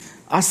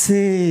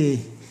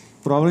Hace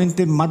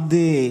probablemente más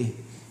de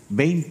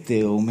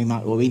 20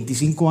 o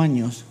 25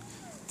 años,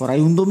 por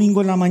ahí un domingo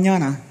en la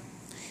mañana,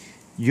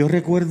 yo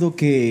recuerdo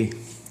que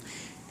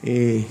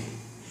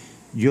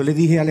yo le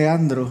dije a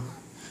Leandro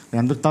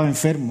estaba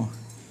enfermo,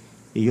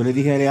 y yo le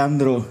dije a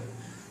Leandro,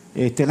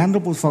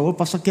 Leandro, por favor,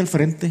 pasa aquí al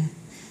frente.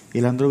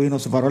 Y Leandro vino,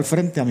 se paró al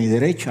frente, a mi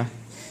derecha,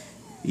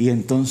 y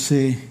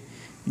entonces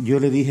yo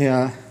le dije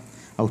a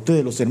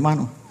ustedes, los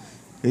hermanos,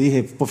 le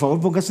dije, por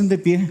favor, pónganse de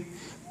pie,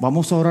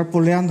 vamos a orar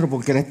por Leandro,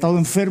 porque él ha estado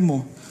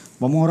enfermo,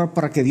 vamos a orar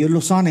para que Dios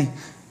lo sane,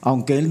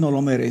 aunque él no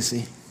lo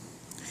merece.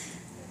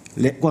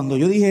 Cuando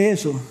yo dije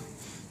eso,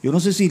 yo no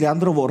sé si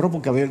Leandro borró,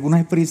 porque había algunas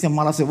experiencias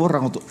malas se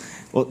borran,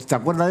 o ¿te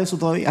acuerdas de eso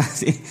todavía?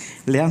 Sí.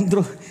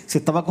 Leandro se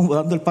estaba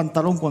acomodando el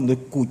pantalón cuando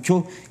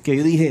escuchó que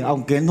yo dije,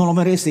 aunque él no lo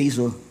merece,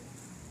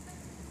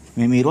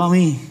 me miró a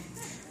mí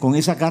con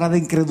esa cara de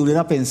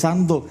incredulidad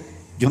pensando,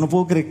 yo no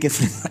puedo creer que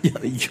Fred haya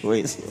dicho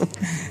eso.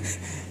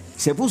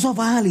 Se puso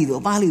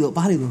pálido,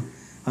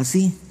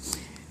 así.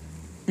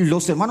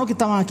 Los hermanos que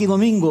estaban aquí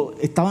domingo,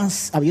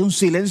 había un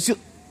silencio.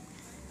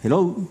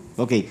 Hello,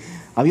 ok.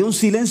 Había un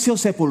silencio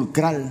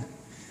sepulcral.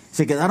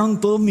 Se quedaron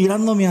todos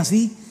mirándome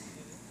así,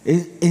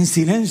 en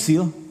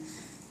silencio.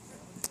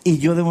 Y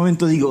yo de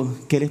momento digo,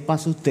 ¿qué les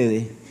pasa a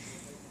ustedes?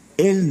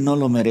 Él no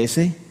lo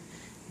merece,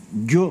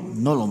 yo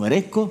no lo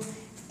merezco,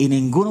 y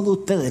ninguno de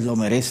ustedes lo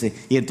merece.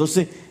 Y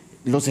entonces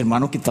los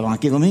hermanos que estaban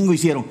aquí domingo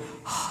hicieron,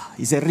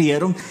 y se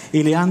rieron,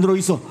 y Leandro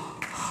hizo,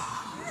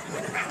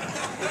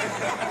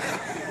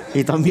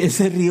 y también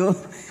se rió.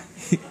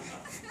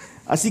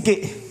 Así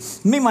que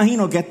me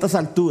imagino que a estas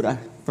alturas,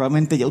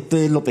 probablemente ya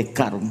ustedes lo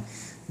pescaron.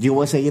 Yo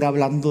voy a seguir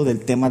hablando del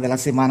tema de la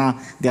semana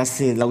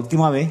de la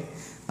última vez,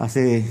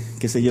 hace,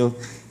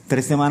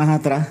 3 semanas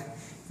atrás,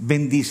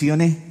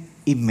 bendiciones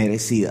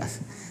inmerecidas.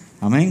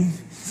 Amén.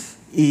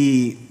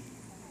 Y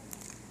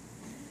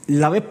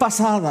la vez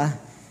pasada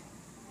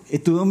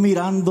estuvimos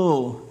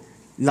mirando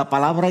la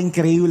palabra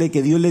increíble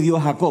que Dios le dio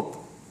a Jacob.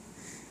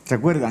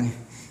 ¿Recuerdan?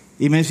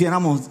 Y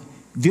mencionamos,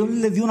 Dios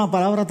le dio una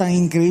palabra tan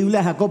increíble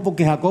a Jacob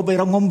porque Jacob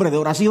era un hombre de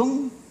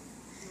oración.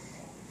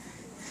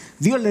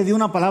 Dios le dio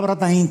una palabra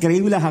tan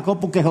increíble a Jacob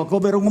porque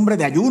Jacob era un hombre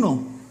de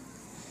ayuno.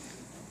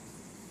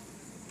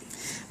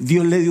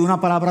 Dios le dio una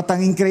palabra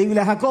tan increíble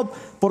a Jacob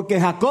porque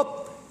Jacob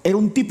era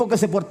un tipo que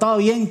se portaba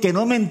bien, que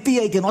no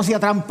mentía y que no hacía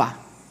trampa.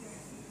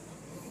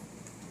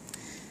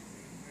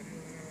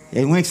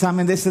 En un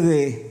examen de ese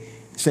de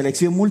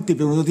selección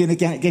múltiple uno tiene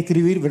que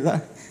escribir,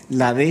 ¿verdad?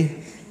 La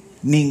de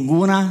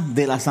ninguna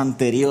de las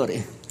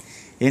anteriores.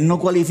 Él no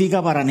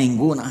cualifica para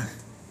ninguna.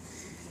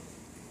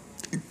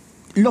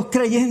 Los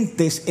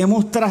creyentes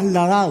hemos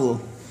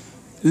trasladado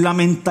la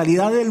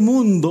mentalidad del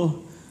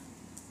mundo,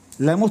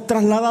 la hemos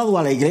trasladado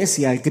a la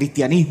iglesia, al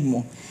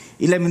cristianismo.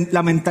 Y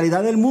la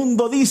mentalidad del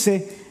mundo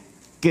dice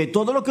que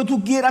todo lo que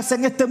tú quieras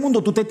en este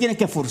mundo, tú te tienes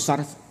que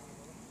esforzar.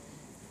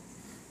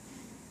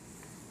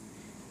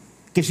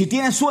 Que si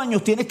tienes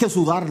sueños, tienes que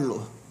sudarlo.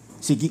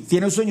 Si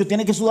tienes sueños,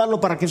 tienes que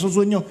sudarlo para que esos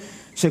sueños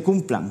se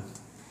cumplan.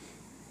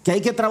 Que hay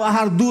que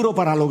trabajar duro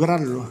para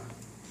lograrlo.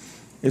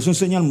 Eso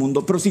enseña el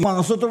mundo. Pero si cuando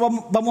nosotros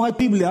vamos a la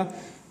Biblia,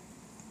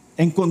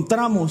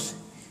 encontramos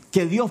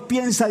que Dios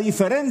piensa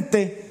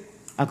diferente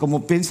a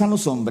como piensan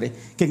los hombres.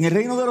 Que en el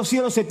reino de los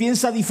cielos se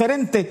piensa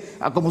diferente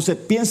a como se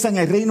piensa en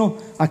el reino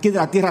aquí de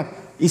la tierra.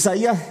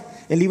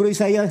 El libro de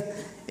Isaías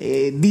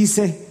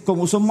dice,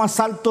 como son más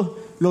altos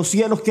los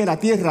cielos que la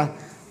tierra,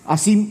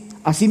 así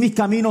mis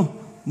caminos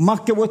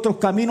más que vuestros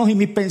caminos y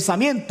mis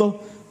pensamientos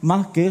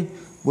más que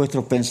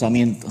vuestros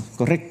pensamientos.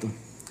 ¿Correcto?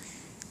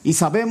 Y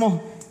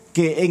sabemos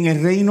que en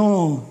el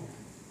reino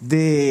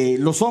de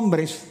los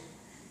hombres,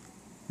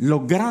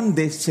 los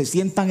grandes se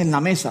sientan en la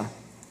mesa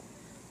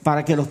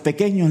para que los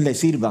pequeños les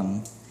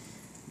sirvan.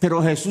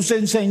 Pero Jesús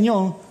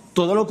enseñó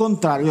todo lo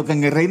contrario, que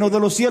en el reino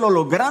de los cielos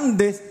los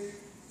grandes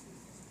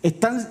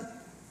están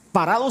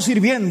parados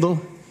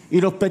sirviendo y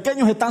los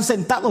pequeños están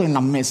sentados en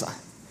las mesas.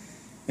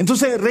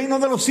 Entonces el reino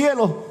de los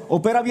cielos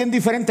opera bien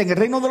diferente. En el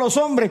reino de los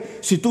hombres,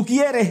 si tú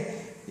quieres,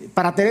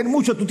 para tener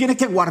mucho, tú tienes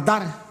que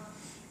guardar.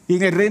 Y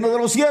en el reino de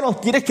los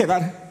cielos tienes que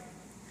dar.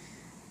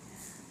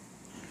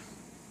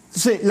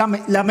 Entonces,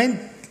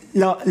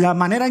 la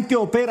manera en que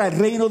opera el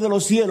reino de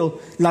los cielos,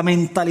 la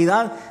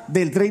mentalidad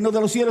del reino de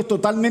los cielos es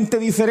totalmente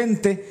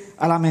diferente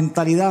a la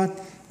mentalidad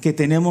que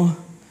tenemos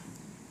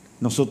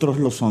nosotros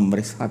los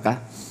hombres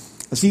acá.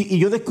 Así, y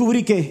yo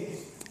descubrí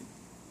que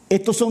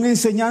estos son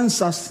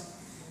enseñanzas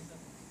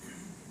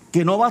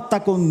que no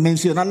basta con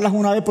mencionarlas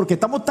una vez, porque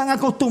estamos tan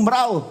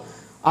acostumbrados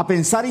a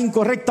pensar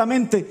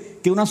incorrectamente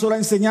que una sola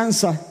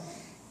enseñanza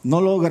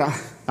no logra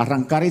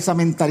arrancar esa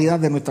mentalidad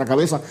de nuestra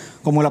cabeza,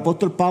 como el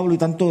apóstol Pablo y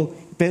tanto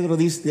Pedro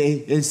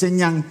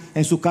enseñan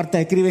en sus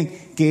cartas,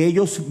 escriben que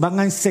ellos van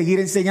a seguir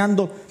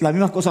enseñando las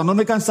mismas cosas. No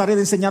me cansaré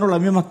de enseñaros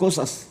las mismas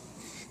cosas,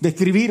 de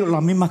escribiros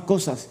las mismas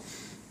cosas.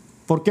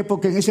 ¿Por qué?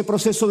 Porque en ese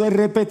proceso de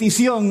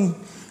repetición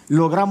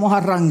logramos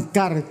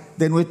arrancar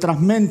de nuestras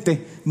mentes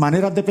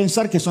maneras de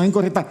pensar que son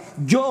incorrectas.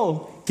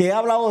 Yo, que he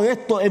hablado de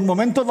esto, en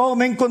momentos dados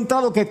me he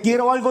encontrado que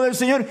quiero algo del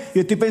Señor y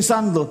estoy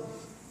pensando,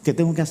 ¿qué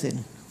tengo que hacer?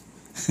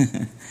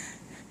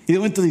 Y de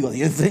momento digo,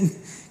 Dios,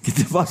 ¿qué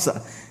te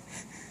pasa?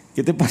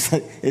 ¿Qué te pasa?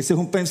 Ese es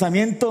un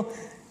pensamiento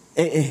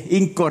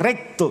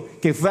incorrecto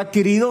que fue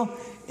adquirido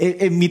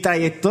en mi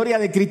trayectoria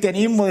de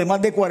cristianismo de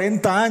más de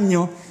 40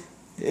 años.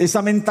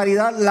 Esa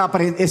mentalidad,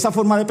 esa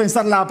forma de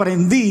pensar la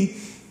aprendí.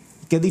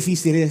 Qué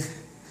difícil es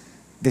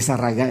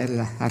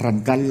desarraigarla,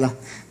 arrancarla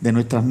de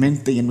nuestras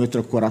mentes y en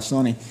nuestros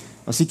corazones.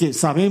 Así que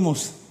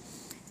sabemos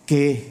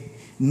que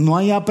no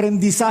hay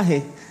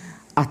aprendizaje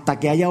hasta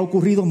que haya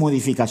ocurrido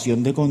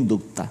modificación de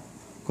conducta.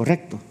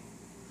 ¿Correcto?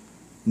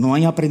 No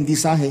hay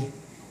aprendizaje.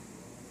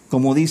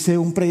 Como dice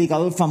un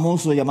predicador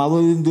famoso llamado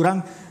Edwin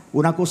Durán,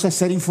 una cosa es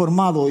ser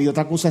informado y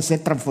otra cosa es ser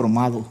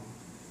transformado.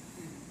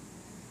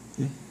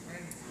 ¿Sí?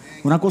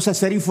 Una cosa es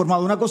ser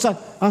informado, una cosa,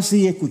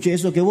 sí, escuché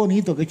eso, qué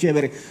bonito, qué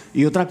chévere.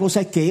 Y otra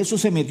cosa es que eso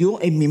se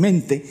metió en mi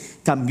mente,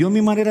 cambió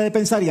mi manera de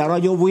pensar y ahora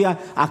yo voy a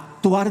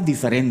actuar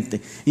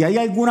diferente. Y hay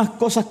algunas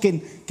cosas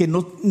que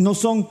no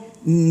son...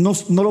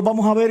 No lo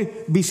vamos a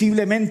ver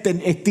visiblemente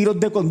en estilos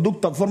de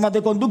conducta, formas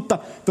de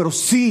conducta, pero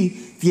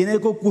sí tiene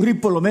que ocurrir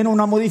por lo menos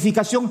una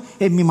modificación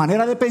en mi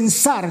manera de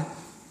pensar,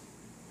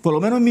 por lo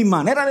menos en mi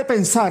manera de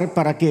pensar,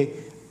 para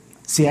que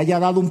se haya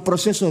dado un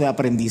proceso de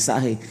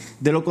aprendizaje.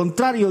 De lo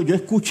contrario, yo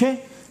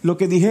escuché lo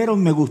que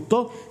dijeron, me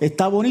gustó,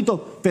 está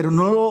bonito, pero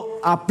no lo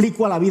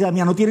aplico a la vida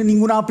mía, no tiene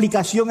ninguna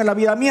aplicación en la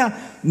vida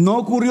mía, no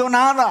ocurrió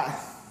nada,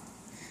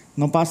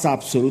 no pasa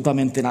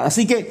absolutamente nada.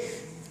 Así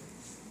que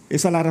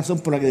esa es la razón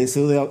por la que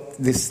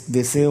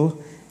deseo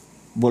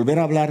volver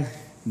a hablar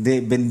de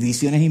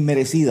bendiciones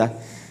inmerecidas,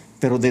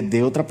 pero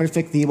desde otra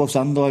perspectiva,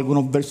 usando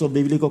algunos versos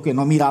bíblicos que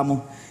no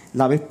miramos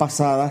la vez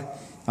pasada.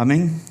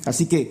 Amén.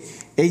 Así que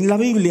en la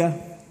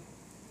Biblia,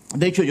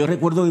 de hecho yo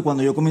recuerdo que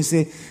cuando yo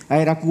comencé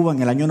a ir a Cuba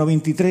en el año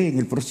 93, en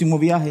el próximo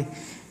viaje,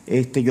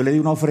 yo le di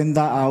una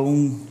ofrenda a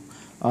un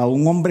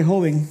hombre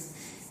joven,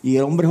 y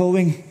el hombre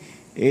joven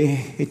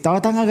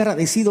estaba tan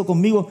agradecido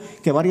conmigo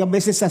que varias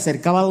veces se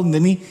acercaba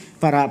donde mí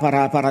para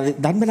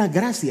darme las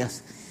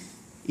gracias.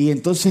 Y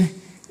entonces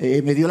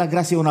me dio las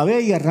gracias una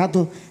vez y al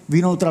rato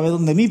vino otra vez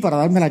donde mí para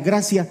darme las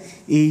gracias.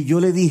 Y yo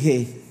le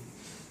dije,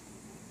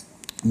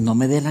 no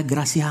me des las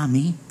gracias a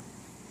mí,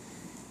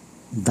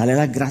 dale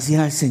las gracias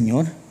al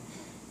Señor.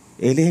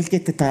 Él es el que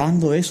te está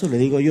dando eso, le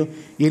digo yo.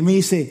 Y él me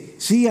dice,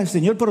 sí, al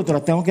Señor, pero te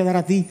las tengo que dar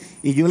a ti.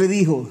 Y yo le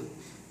digo,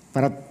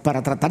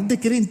 para tratar de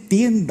que él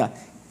entienda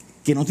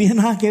que no tiene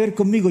nada que ver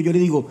conmigo, yo le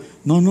digo,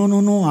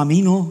 no, a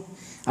mí no,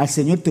 al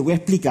Señor te voy a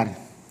explicar.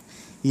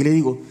 Y le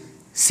digo,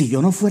 si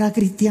yo no fuera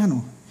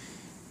cristiano,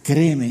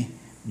 créeme,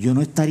 yo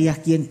no estaría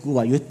aquí en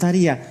Cuba, yo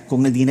estaría,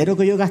 con el dinero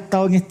que yo he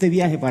gastado en este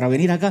viaje para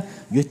venir acá,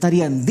 yo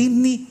estaría en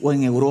Disney o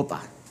en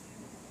Europa,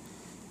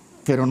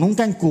 pero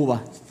nunca en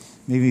Cuba.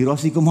 Me miró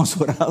así como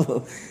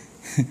azorado,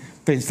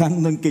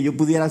 pensando en que yo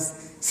pudiera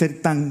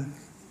ser tan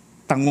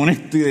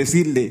honesto y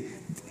decirle,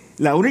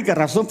 la única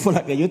razón por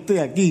la que yo estoy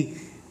aquí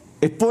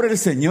es por el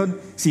Señor.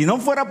 Si no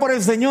fuera por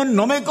el Señor,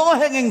 no me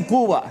cogen en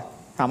Cuba.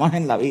 Jamás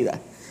en la vida.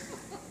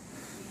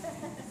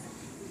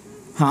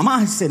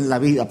 Jamás en la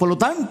vida. Por lo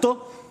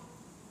tanto,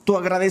 tu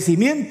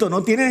agradecimiento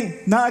no tiene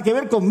nada que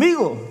ver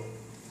conmigo.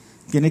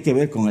 Tiene que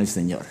ver con el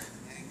Señor.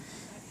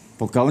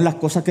 Porque aún las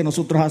cosas que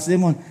nosotros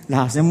hacemos,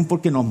 las hacemos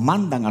porque nos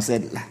mandan a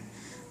hacerlas.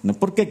 No es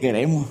porque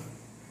queremos.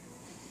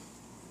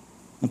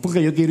 No es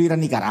porque yo quiero ir a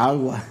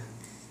Nicaragua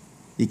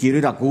y quiero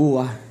ir a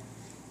Cuba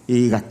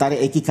y gastar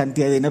X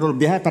cantidad de dinero. Los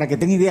viajes, para que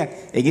tengan idea,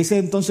 en ese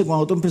entonces cuando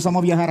nosotros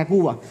empezamos a viajar a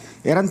Cuba,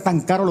 eran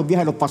tan caros los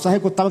viajes, los pasajes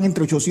costaban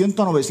entre $800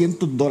 a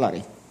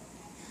 $900.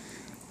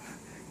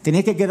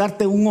 Tenías que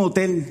quedarte en un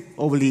hotel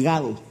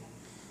obligado,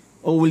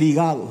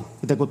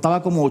 que te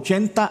costaba como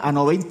 $80 a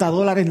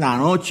 $90 la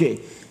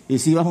noche. Y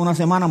si ibas una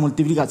semana,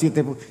 multiplica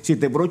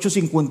 7 por 8,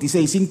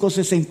 56, 5,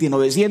 60 y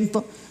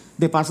 900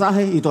 de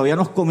pasajes, y todavía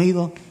no has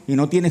comido y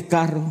no tienes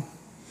carro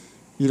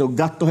y los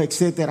gastos,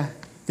 etcétera.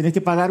 Tienes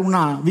que pagar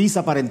una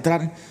visa para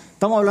entrar.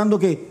 Estamos hablando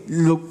que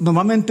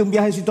normalmente un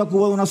viajecito a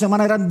Cuba de una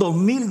semana eran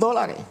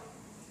 $2,000.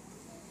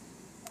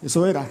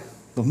 Eso era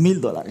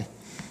 $2,000.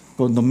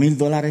 Con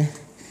 $2,000,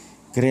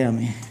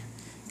 créame,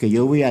 que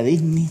yo voy a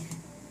Disney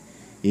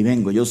y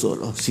vengo yo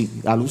solo. Sí,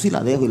 a Lucy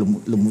la dejo y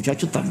los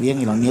muchachos también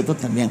y los nietos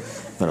también,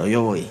 pero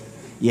yo voy.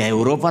 Y a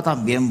Europa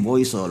también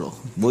voy solo.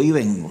 Voy y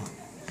vengo.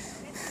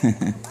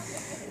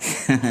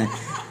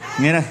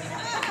 Mira,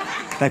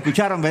 la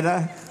escucharon,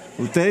 ¿verdad?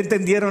 Ustedes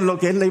entendieron lo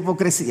que es la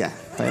hipocresía.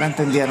 Ustedes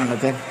entendieron lo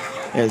que es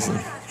eso.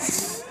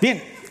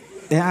 Bien,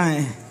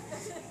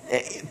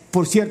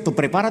 por cierto,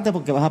 prepárate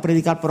porque vas a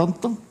predicar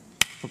pronto,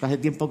 porque hace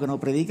tiempo que no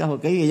predicas,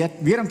 ¿ok?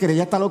 ¿Vieron que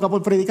ella está loca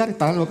por predicar?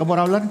 Está loca por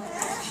hablar.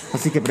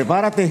 Así que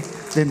prepárate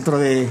dentro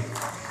de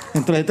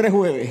 3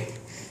 jueves.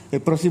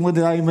 El próximo es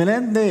de David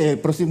Meléndez, el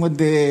próximo es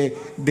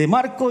de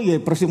Marco y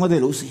el próximo es de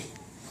Lucy.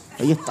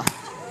 Ahí está.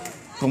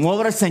 Como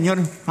obra el Señor,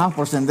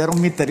 por senderos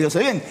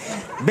misteriosos. Bien,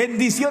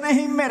 bendiciones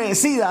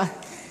inmerecidas.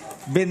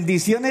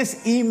 Bendiciones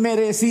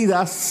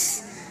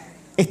inmerecidas.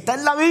 Está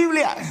en la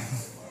Biblia.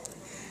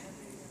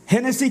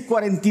 Génesis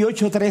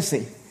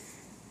 48:13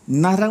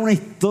 narra una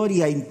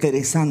historia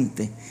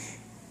interesante.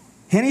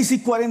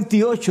 Génesis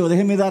 48,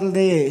 déjeme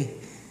darle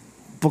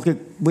porque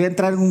voy a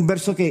entrar en un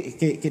verso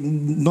que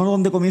no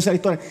donde comienza la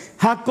historia.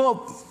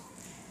 Jacob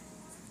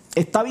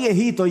está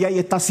viejito ya y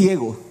está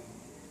ciego.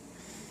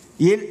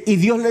 Y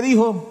Dios le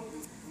dijo,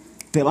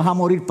 te vas a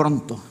morir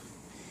pronto.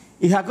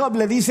 Y Jacob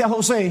le dice a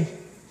José,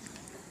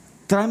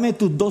 tráeme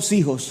tus 2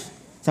 hijos.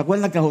 ¿Se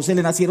acuerdan que a José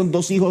le nacieron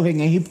 2 hijos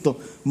en Egipto?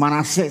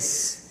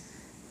 Manasés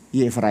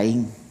y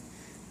Efraín.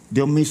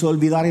 Dios me hizo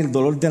olvidar el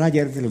dolor del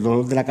ayer, el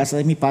dolor de la casa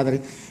de mi padre,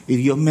 y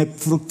Dios me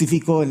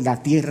fructificó en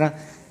la tierra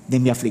de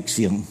mi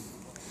aflicción.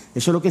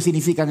 Eso es lo que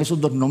significan esos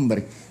 2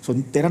 nombres.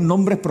 Eran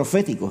nombres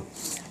proféticos.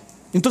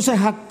 Entonces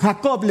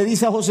Jacob le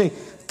dice a José,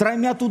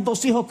 tráeme a tus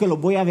 2 hijos que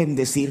los voy a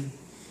bendecir.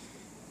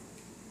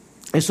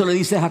 Eso le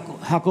dice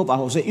Jacob a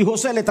José. Y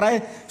José le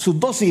trae sus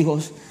 2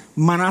 hijos.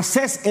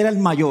 Manasés era el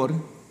mayor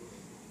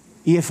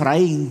y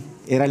Efraín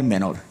era el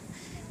menor.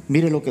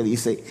 Mire lo que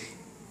dice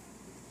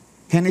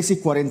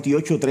Génesis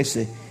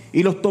 48:13.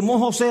 Y los tomó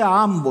José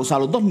a ambos, a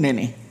los 2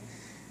 nenes.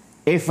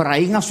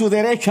 Efraín a su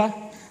derecha.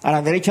 ¿A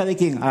la derecha de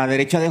quién? A la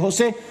derecha de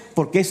José,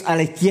 porque es a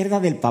la izquierda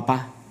del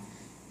papá.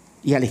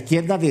 Y a la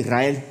izquierda de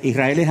Israel.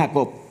 Israel es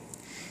Jacob.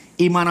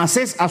 Y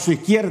Manasés a su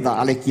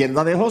izquierda, a la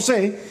izquierda de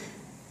José,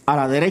 a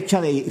la derecha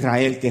de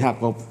Israel, que es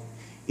Jacob.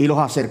 Y los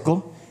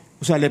acercó.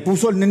 O sea, le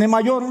puso el nene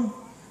mayor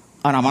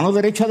a la mano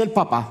derecha del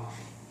papá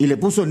y le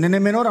puso el nene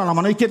menor a la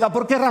mano izquierda.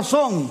 ¿Por qué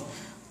razón?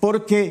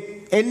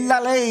 Porque en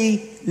la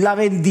ley la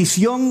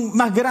bendición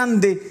más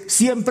grande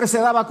siempre se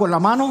daba con la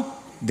mano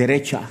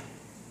derecha.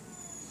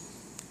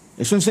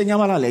 Eso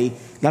enseñaba la ley.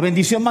 La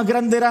bendición más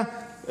grande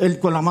era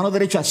con la mano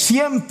derecha.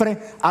 Siempre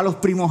a los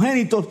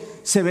primogénitos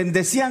se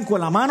bendecían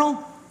con la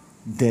mano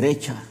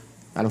derecha.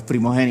 A los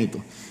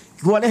primogénitos.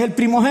 ¿Cuál es el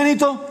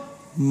primogénito?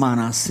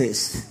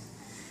 Manasés.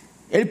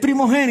 El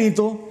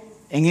primogénito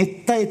en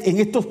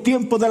estos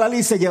tiempos de la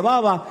ley se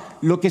llevaba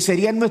lo que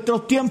sería en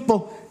nuestros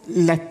tiempos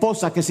la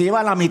esposa, que se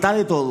lleva la mitad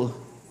de todo.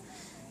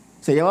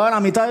 Se llevaba la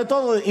mitad de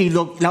todo y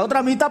la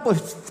otra mitad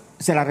pues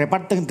se la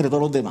reparten entre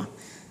todos los demás.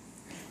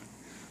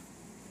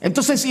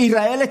 Entonces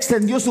Israel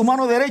extendió su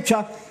mano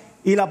derecha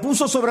y la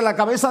puso sobre la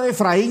cabeza de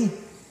Efraín.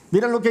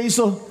 Miren lo que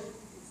hizo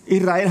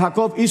Israel.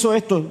 Jacob hizo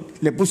esto.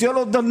 Le pusieron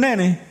los 2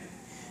 nenes.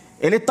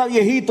 Él está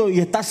viejito y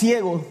está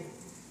ciego.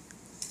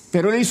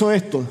 Pero él hizo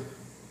esto.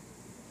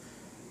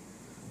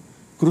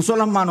 Cruzó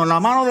las manos. La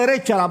mano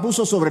derecha la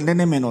puso sobre el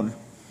nene menor.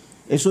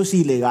 Eso es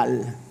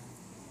ilegal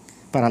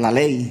para la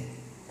ley.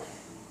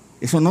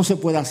 Eso no se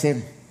puede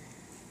hacer.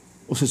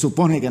 O se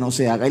supone que no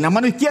se haga. Y la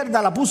mano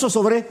izquierda la puso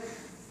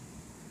sobre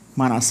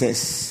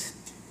Manasés,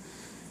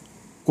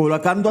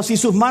 colocando así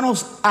sus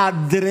manos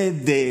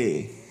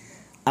adrede,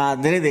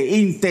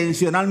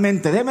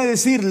 intencionalmente. Déjeme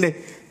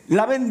decirle,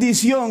 la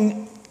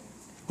bendición,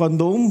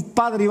 cuando un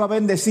padre iba a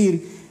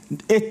bendecir,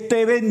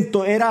 este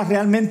evento era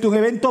realmente un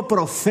evento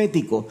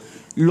profético.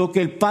 Lo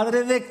que el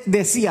padre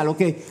decía, lo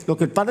que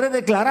el padre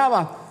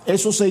declaraba,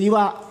 eso se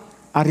iba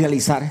a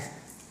realizar.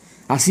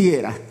 Así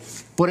era.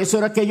 Por eso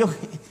era que ellos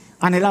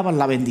anhelaban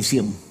la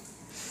bendición.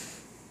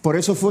 Por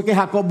eso fue que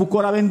Jacob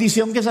buscó la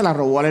bendición, que se la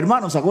robó al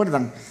hermano, ¿se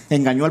acuerdan?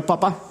 Engañó al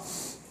papá.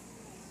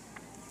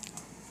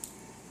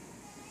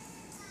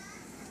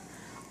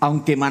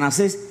 Aunque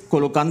Manasés,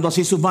 colocando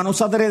así sus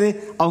manos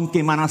adrede,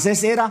 aunque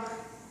Manasés era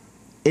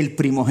el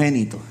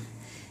primogénito.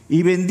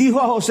 Y bendijo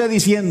a José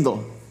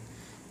diciendo,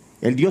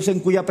 el Dios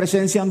en cuya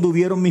presencia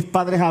anduvieron mis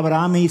padres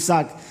Abraham e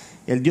Isaac,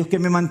 el Dios que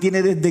me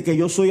mantiene desde que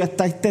yo soy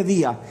hasta este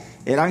día,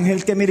 el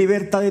ángel que me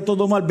liberta de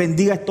todo mal,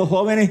 bendiga a estos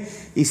jóvenes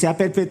y se ha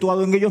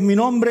perpetuado en ellos mi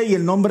nombre y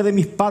el nombre de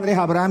mis padres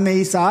Abraham e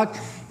Isaac,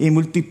 y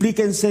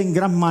multiplíquense en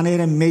gran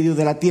manera en medio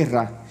de la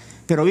tierra.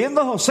 Pero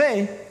viendo a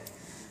José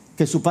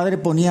que su padre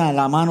ponía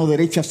la mano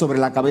derecha sobre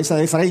la cabeza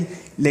de Efraín,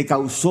 le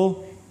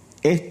causó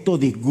esto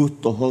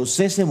disgusto.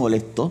 José se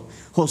molestó.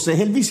 José es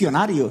el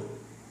visionario.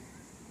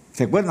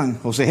 ¿Se acuerdan?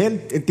 José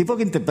es el tipo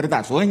que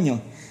interpreta sueños,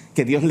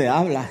 que Dios le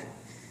habla.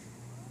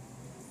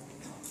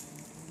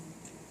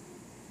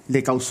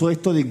 Le causó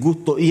esto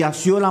disgusto y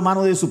asió la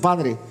mano de su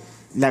padre,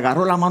 le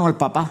agarró la mano al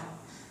papá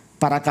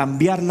para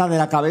cambiarla de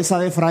la cabeza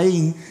de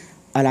Efraín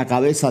a la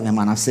cabeza de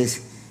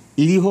Manasés.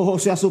 Y dijo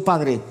José a su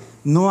padre,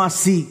 no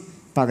así,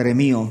 padre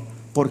mío,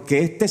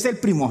 porque este es el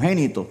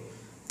primogénito.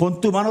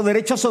 Pon tu mano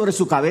derecha sobre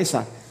su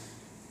cabeza.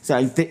 O sea,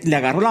 le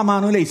agarró la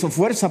mano y le hizo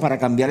fuerza para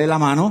cambiarle la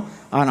mano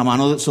a la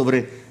mano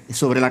sobre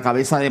la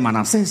cabeza de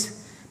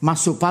Manasés.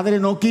 Mas su padre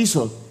no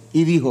quiso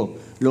y dijo,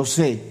 lo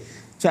sé.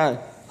 O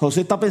sea,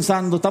 José está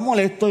pensando, está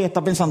molesto y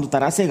está pensando,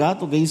 ¿estará ese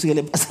gato que dice que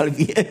le pasa al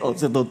viejo?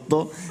 Se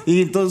tostó.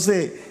 Y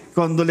entonces,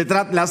 cuando le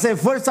hace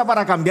fuerza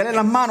para cambiarle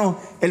las manos,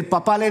 el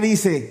papá le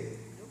dice,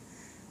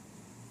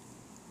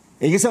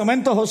 en ese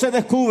momento José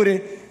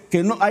descubre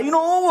que ahí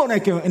no hubo una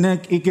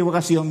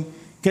equivocación,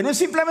 que no es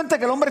simplemente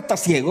que el hombre está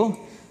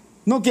ciego,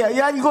 no, que hay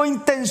algo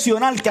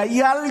intencional, que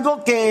hay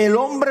algo que el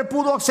hombre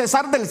pudo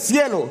accesar del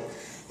cielo.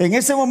 En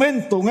ese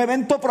momento, un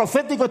evento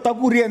profético está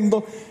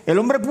ocurriendo. El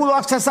hombre pudo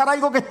accesar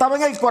algo que estaba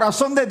en el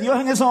corazón de Dios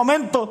en ese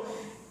momento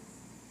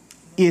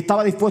y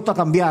estaba dispuesto a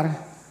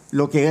cambiar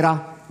lo que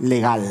era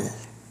legal.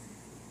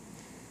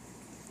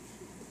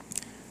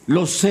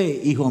 Lo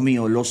sé, hijo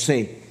mío, lo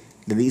sé,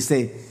 le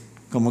dice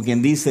como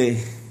quien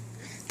dice,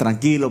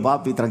 tranquilo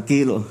papi,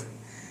 tranquilo.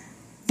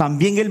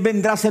 También él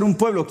vendrá a ser un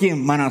pueblo.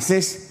 ¿Quién?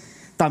 Manasés.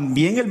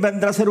 También él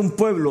vendrá a ser un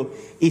pueblo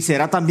y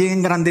será también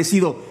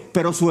engrandecido,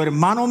 pero su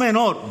hermano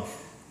menor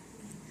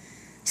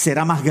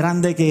será más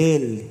grande que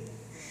él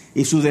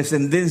y su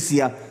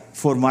descendencia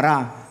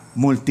formará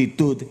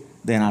multitud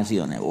de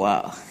naciones.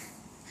 Wow.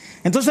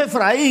 Entonces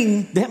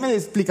Efraín, déjeme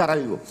explicar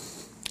algo.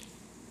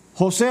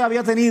 José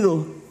había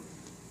tenido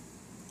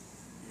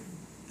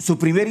su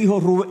primer hijo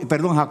Rubén,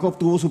 Jacob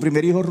tuvo su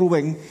primer hijo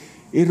Rubén,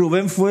 y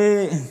Rubén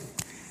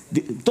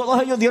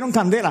todos ellos dieron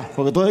candela,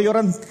 porque todos ellos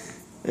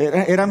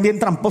eran bien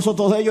tramposos,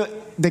 todos ellos,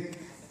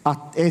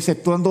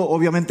 exceptuando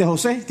obviamente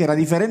José, que era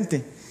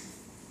diferente.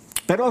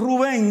 Pero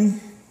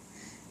Rubén,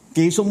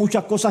 que hizo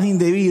muchas cosas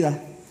indebidas,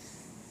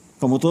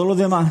 como todos los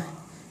demás,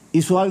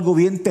 hizo algo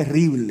bien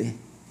terrible.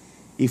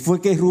 Y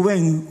fue que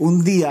Rubén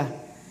un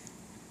día,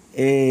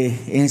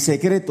 en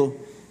secreto,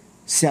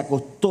 se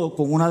acostó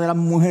con una de las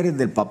mujeres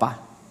del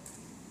papá.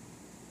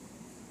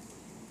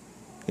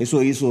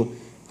 Eso hizo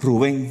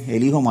Rubén,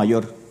 el hijo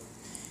mayor.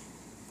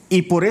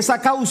 Y por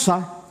esa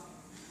causa,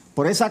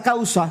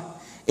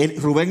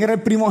 Rubén era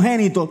el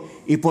primogénito,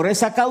 y por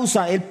esa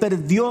causa él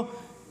perdió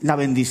la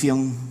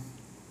bendición.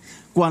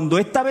 Cuando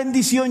esta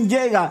bendición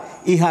llega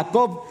y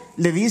Jacob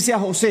le dice a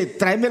José,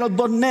 tráeme los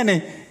 2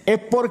 nenes, es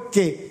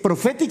porque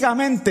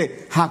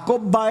proféticamente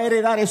Jacob va a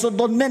heredar esos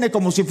 2 nenes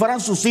como si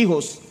fueran sus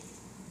hijos.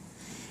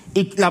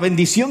 Y la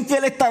bendición que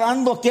él está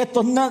dando aquí a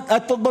estos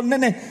 2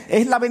 nenes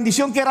es la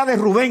bendición que era de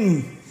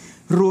Rubén.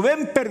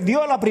 Rubén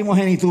perdió la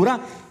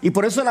primogenitura, y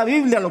por eso la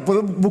Biblia, lo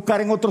pueden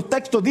buscar en otros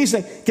textos,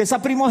 dice que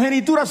esa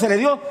primogenitura se le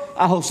dio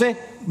a José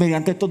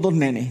mediante estos 2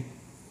 nenes.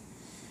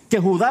 Que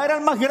Judá era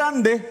el más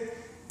grande,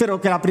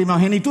 pero que la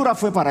primogenitura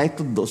fue para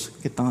estos 2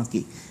 que están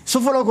aquí. Eso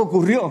fue lo que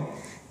ocurrió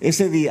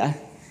ese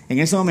día, en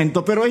ese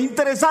momento. Pero es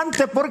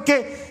interesante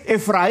porque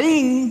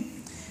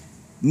Efraín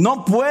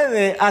no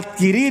puede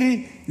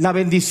adquirir la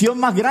bendición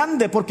más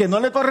grande porque no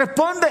le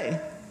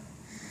corresponde.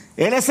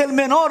 Él es el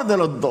menor de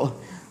los 2.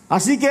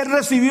 Así que él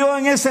recibió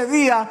en ese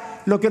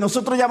día lo que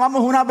nosotros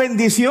llamamos una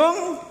bendición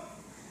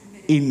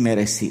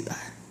inmerecida.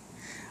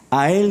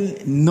 A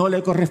él no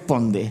le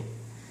corresponde,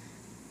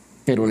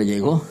 pero le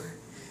llegó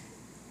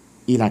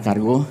y la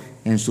cargó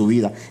en su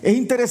vida. Es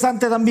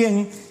interesante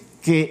también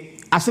que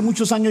hace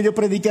muchos años yo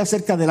prediqué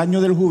acerca del año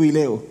del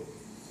jubileo,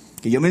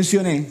 que yo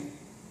mencioné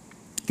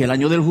que el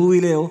año del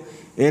jubileo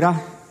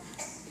era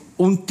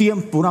un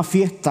tiempo, una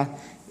fiesta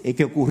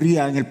que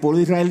ocurría en el pueblo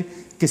de Israel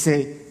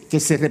que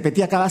se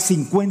repetía cada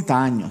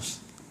 50 años.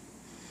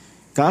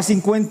 Cada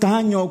 50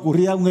 años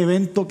ocurría un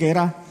evento que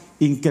era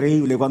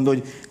increíble.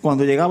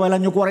 Cuando llegaba el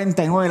año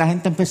 49 la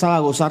gente empezaba a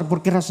gozar.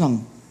 ¿Por qué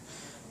razón?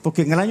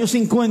 Porque en el año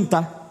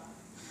 50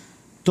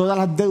 todas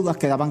las deudas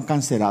quedaban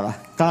canceladas.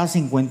 Cada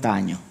 50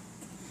 años.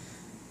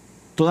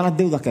 Todas las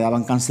deudas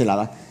quedaban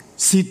canceladas.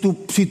 Si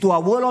tu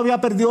abuelo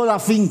había perdido la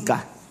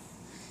finca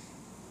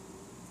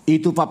y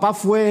tu papá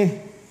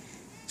fue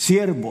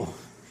siervo,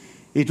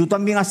 y tú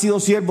también has sido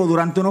siervo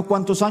durante unos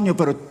cuantos años,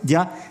 pero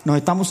ya nos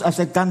estamos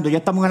acercando, ya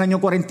estamos en el año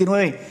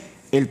 49.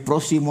 El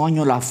próximo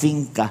año la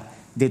finca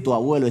de tu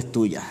abuelo es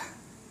tuya.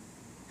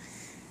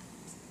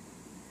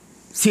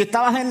 Si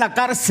estabas en la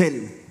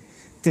cárcel,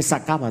 te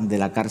sacaban de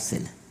la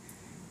cárcel.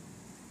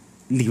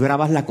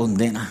 Librabas la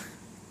condena.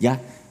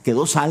 Ya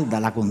quedó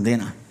salda la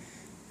condena.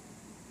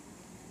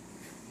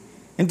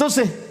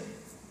 Entonces,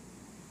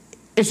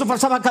 eso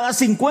pasaba cada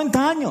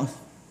 50 años.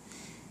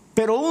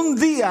 Pero un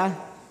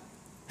día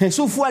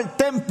Jesús fue al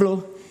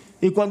templo,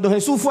 y cuando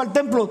Jesús fue al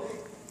templo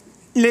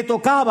le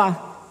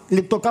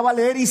tocaba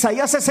leer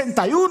Isaías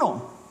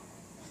 61.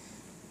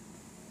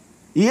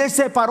 Y él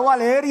se paró a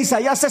leer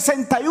Isaías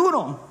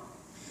 61.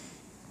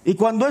 Y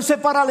cuando él se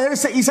para a leer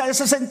Isaías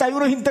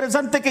 61, es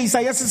interesante que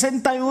Isaías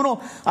 61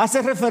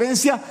 hace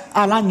referencia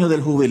al año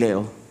del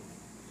jubileo.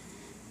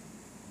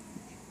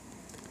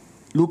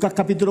 Lucas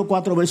capítulo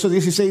 4, verso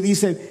 16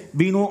 dice: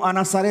 vino a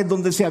Nazaret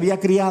donde se había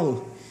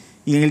criado,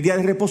 y en el día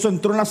de reposo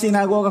entró en la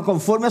sinagoga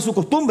conforme a su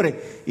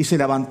costumbre y se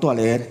levantó a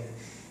leer.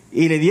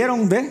 Y le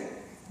dieron,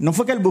 no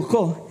fue que él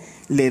buscó,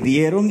 le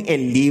dieron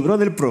el libro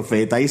del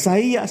profeta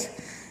Isaías.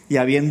 Y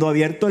habiendo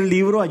abierto el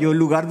libro, halló el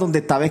lugar donde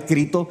estaba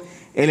escrito: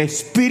 el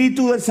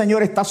Espíritu del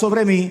Señor está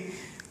sobre mí,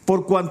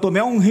 por cuanto me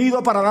ha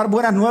ungido para dar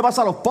buenas nuevas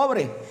a los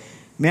pobres.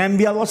 Me ha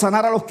enviado a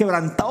sanar a los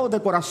quebrantados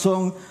de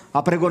corazón,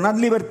 a pregonar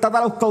libertad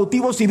a los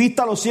cautivos y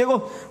vista a los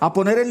ciegos, a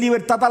poner en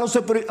libertad a los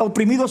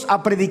oprimidos,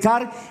 a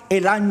predicar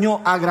el año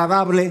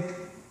agradable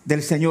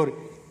del Señor.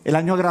 El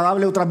año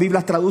agradable, otras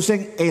Biblias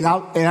traducen el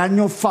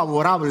año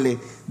favorable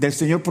del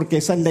Señor, porque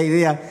esa es la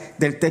idea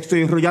del texto.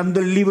 Y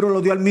enrollando el libro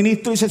lo dio al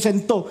ministro y se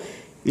sentó,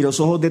 y los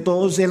ojos de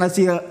todos en la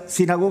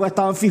sinagoga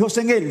estaban fijos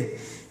en él,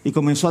 y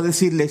comenzó a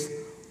decirles: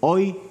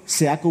 hoy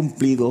se ha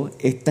cumplido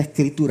esta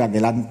escritura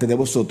delante de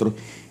vosotros.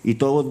 Y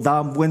todos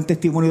daban buen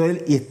testimonio de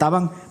él y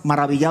estaban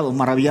maravillados,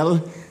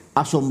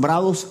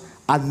 asombrados,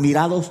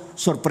 admirados,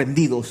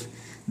 sorprendidos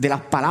de las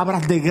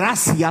palabras de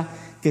gracia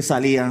que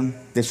salían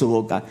de su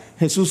boca.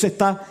 Jesús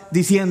está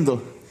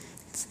diciendo: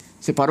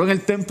 Se paró en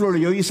el templo,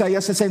 leyó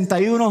Isaías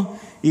 61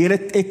 y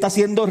él está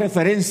haciendo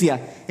referencia.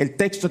 El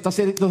texto está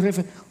haciendo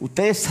referencia.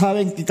 Ustedes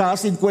saben que cada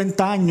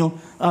 50 años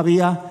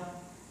había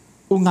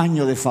un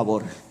año de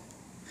favor.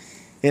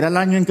 Era el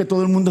año en que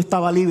todo el mundo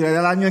estaba libre, era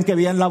el año en que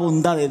veían la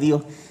bondad de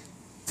Dios.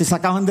 Te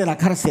sacaban de la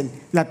cárcel,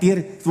 la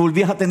tierra,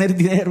 volvías a tener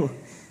dinero.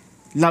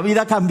 La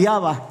vida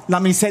cambiaba,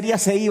 la miseria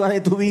se iba de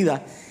tu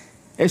vida.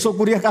 Eso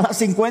ocurría cada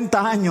 50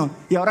 años.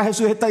 Y ahora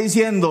Jesús está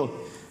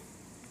diciendo,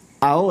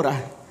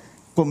 ahora,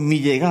 con mi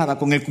llegada,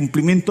 con el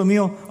cumplimiento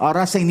mío,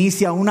 ahora se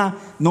inicia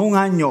no un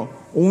año,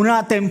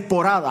 una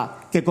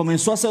temporada que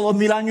comenzó hace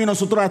 2000 años y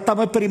nosotros la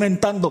estamos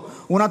experimentando.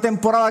 Una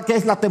temporada que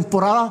es la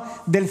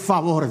temporada del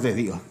favor de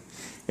Dios.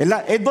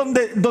 Es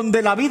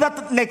donde la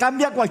vida le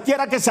cambia a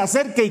cualquiera que se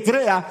acerque y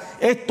crea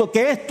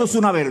que esto es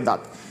una verdad.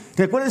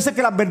 Recuérdense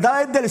que las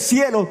verdades del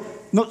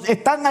cielo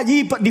están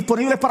allí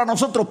disponibles para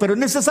nosotros, pero es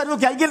necesario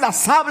que alguien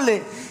las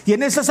hable y es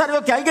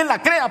necesario que alguien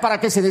la crea para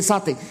que se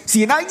desate.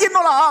 Si alguien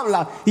no la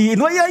habla y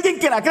no hay alguien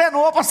que la crea,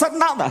 no va a pasar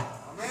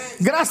nada.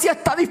 Gracia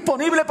está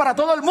disponible para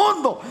todo el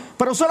mundo,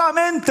 pero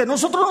solamente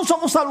nosotros no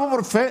somos salvos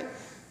por fe,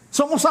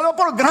 somos salvos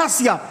por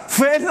gracia.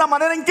 Fe es la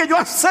manera en que yo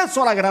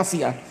acceso a la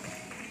gracia.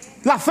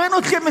 La fe no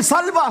es que me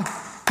salva,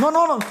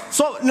 no,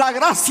 la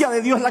gracia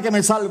de Dios es la que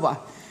me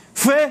salva.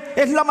 Fe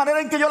es la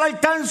manera en que yo la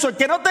alcanzo. El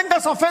que no tenga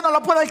esa fe no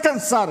la puede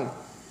alcanzar.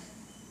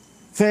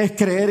 Fe es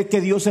creer que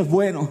Dios es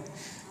bueno,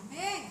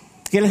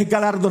 que Él es el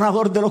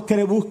galardonador de los que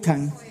le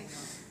buscan.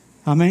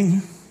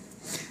 Amén.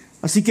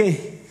 Así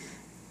que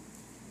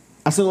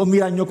hace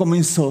 2000 años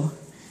comenzó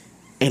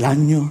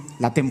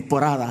la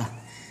temporada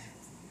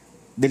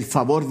del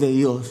favor de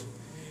Dios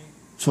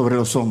sobre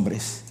los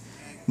hombres.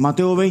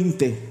 Mateo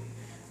 20,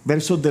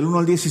 versos del 1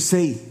 al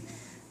 16,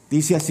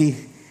 dice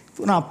así.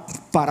 Una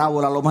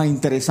parábola lo más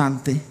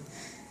interesante,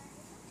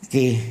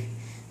 que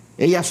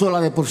ella sola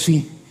de por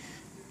sí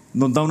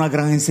nos da una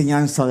gran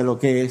enseñanza de lo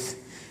que es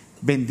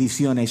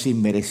bendiciones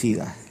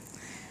inmerecidas.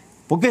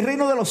 Porque el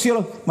reino de los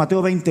cielos,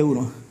 Mateo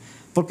 21,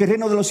 porque el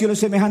reino de los cielos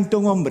es semejante a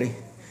un hombre,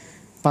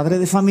 padre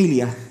de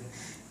familia,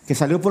 que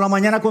salió por la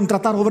mañana a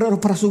contratar obreros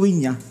para su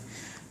viña,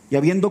 y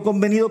habiendo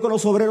convenido con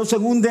los obreros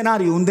en un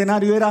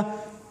denario era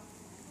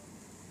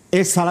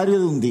el salario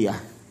de un día.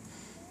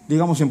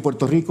 Digamos, en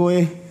Puerto Rico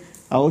es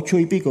a 8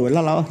 y pico,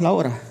 ¿verdad? La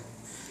hora.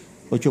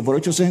 8 por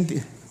 8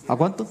 céntimos. ¿A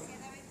cuánto?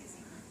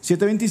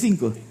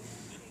 7.25.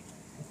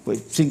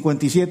 Pues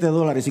 $57,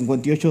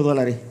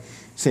 $58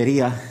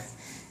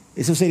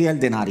 eso sería el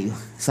denario,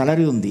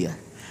 salario de un día.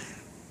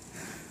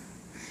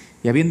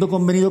 Y habiendo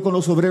convenido con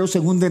los obreros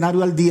en un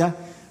denario al día,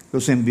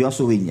 los envió a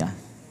su viña.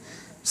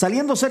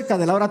 Saliendo cerca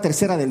de la hora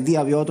tercera del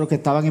día, vio a otros que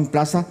estaban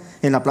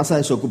en la plaza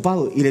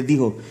desocupados, y les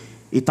dijo: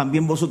 y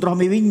también vosotros a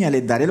mi viña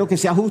les daré lo que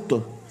sea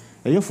justo.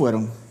 Ellos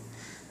fueron.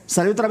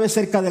 Salió otra vez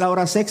cerca de la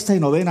hora sexta y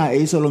novena e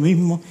hizo lo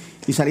mismo,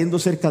 y saliendo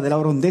cerca de la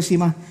hora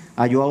 11ª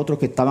halló a otros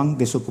que estaban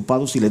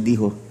desocupados y les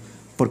dijo: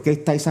 ¿por qué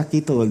estáis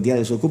aquí todo el día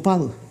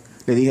desocupados?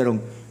 Le dijeron: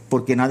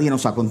 porque nadie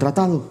nos ha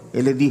contratado.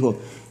 Él les dijo: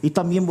 y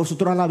también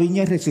vosotros a la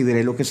viña y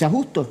recibiréis lo que sea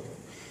justo.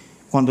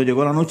 Cuando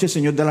llegó la noche, el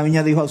señor de la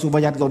viña dijo a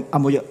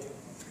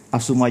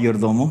su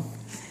mayordomo: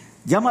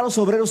 llama a los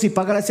obreros y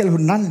págales el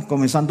jornal,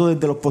 comenzando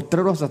desde los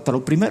postreros hasta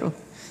los primeros.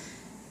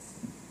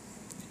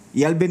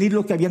 Y al venir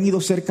los que habían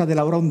ido cerca de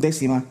la hora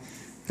 11ª,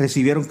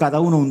 recibieron cada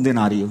uno un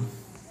denario.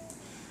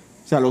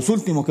 O sea, los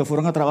últimos que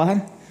fueron a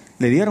trabajar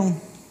le dieron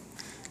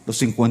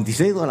los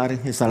 $56,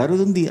 el salario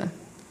de un día,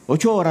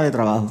 8 horas de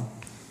trabajo.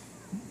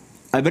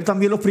 Al ver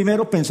también los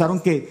primeros,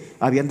 pensaron que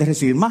habían de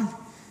recibir más,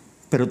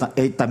 pero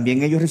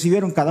también ellos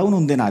recibieron cada uno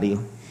un denario.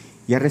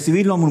 Y al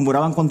recibirlo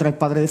murmuraban contra el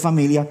padre de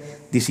familia,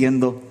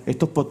 diciendo: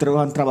 estos postreros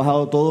han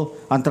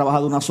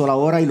trabajado una sola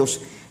hora y los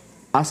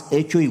has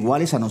hecho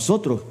iguales a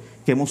nosotros,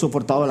 que hemos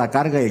soportado la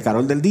carga y el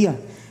calor del día.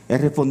 Él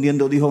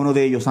respondiendo dijo a uno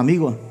de ellos: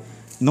 amigo,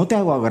 no te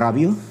hago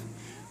agravio,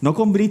 ¿no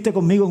conviniste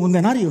conmigo en un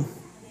denario?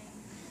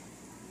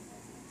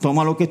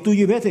 Toma lo que es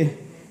tuyo y vete,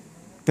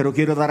 pero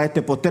quiero dar a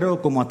este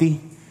postrero como a ti.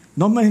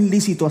 ¿No me es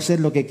lícito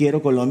hacer lo que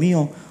quiero con lo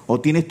mío, o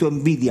tienes tu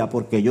envidia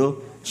porque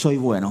yo soy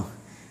bueno?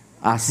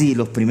 Así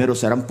los primeros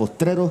serán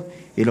postreros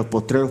y los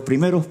postreros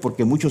primeros,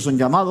 porque muchos son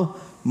llamados,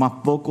 mas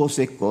pocos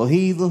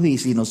escogidos. Y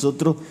si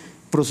nosotros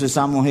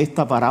procesamos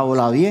esta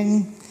parábola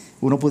bien,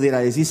 uno pudiera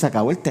decir: se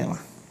acabó el tema.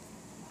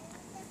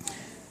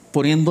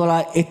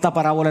 Poniéndola esta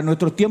parábola en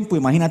nuestros tiempos,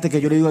 imagínate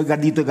que yo le digo al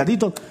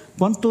Gardito,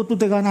 ¿cuánto tú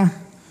te ganas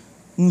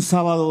un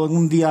sábado en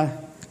un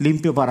día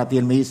limpio para ti?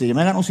 Él me dice: yo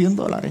me gano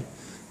 $100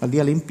 al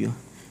día limpio.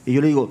 Y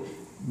yo le digo: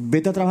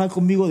 vete a trabajar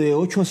conmigo de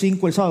 8 a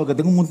 5 el sábado, que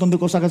tengo un montón de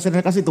cosas que hacer en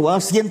la casa, y te voy a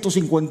dar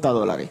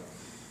 $150.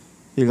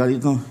 Y el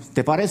Gardito: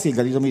 ¿te parece? Y el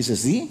Gardito me dice: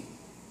 sí,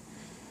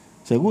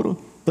 seguro.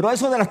 Pero a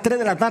eso de las 3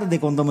 de la tarde,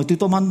 cuando me estoy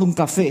tomando un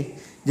café,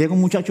 llega un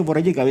muchacho por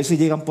allí, que a veces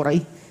llegan por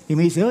ahí, y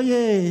me dice: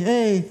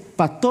 oye,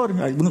 pastor,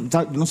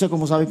 no sé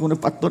cómo sabe que uno es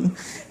pastor,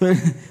 pero,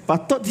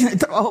 pastor, ¿tiene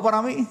trabajo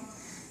para mí?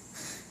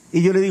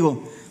 Y yo le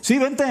digo: sí,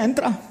 vente,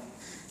 entra.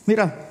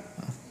 Mira,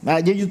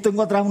 ayer yo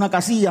tengo atrás una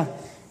casilla,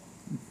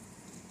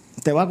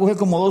 te va a coger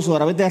como 2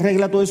 horas, vete,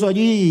 arregla todo eso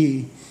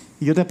allí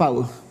y yo te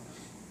pago.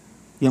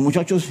 Y el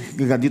muchacho,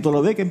 el Gardito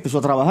lo ve que empezó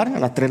a trabajar a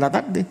las 3 de la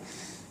tarde.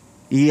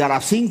 Y a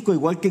las 5,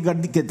 igual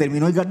que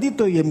terminó el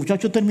Gardito, y el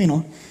muchacho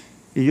terminó.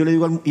 Y yo le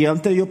digo, y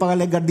antes de yo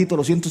pagarle al Gardito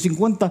los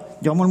 150,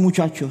 llamo al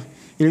muchacho.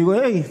 Y le digo,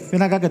 hey,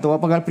 ven acá que te voy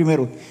a pagar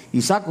primero.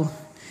 Y saco.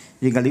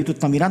 Y el Gardito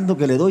está mirando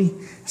que le doy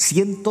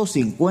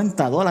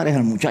 $150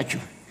 al muchacho.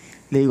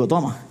 Le digo,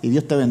 toma, y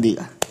Dios te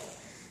bendiga.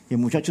 Y el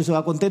muchacho se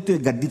va contento y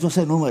el Gardito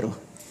hace número.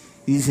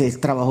 Y dice, él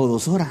trabajó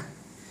 2 horas.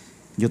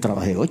 Yo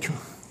trabajé 8.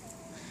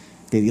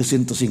 Te dio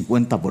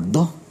 150 por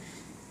 2.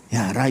 Y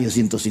a rayos,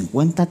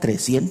 150,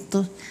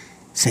 300,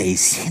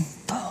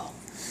 600.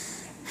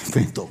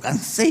 Me tocan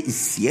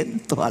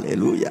 600,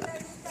 aleluya.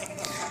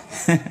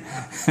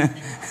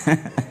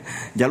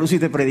 Ya Lucy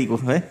te predico,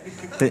 ¿eh?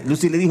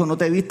 Lucy le dijo, no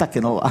te vistas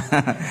que no va.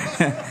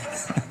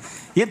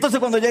 Y entonces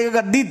cuando llega el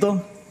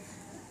Gardito,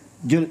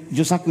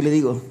 yo saco y le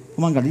digo,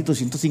 toma Gardito,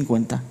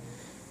 150.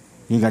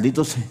 Y el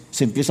Gardito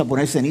se empieza a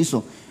poner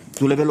cenizo.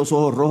 Tú le ves los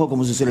ojos rojos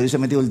como si se le hubiese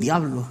metido el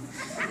diablo.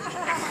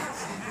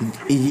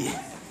 Y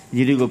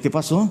yo digo, ¿qué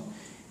pasó?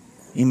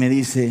 Y me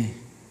dice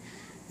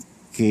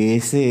que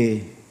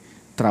ese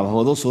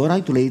trabajó 2 horas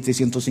y tú le diste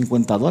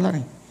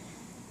 $150.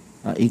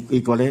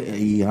 ¿Y cuál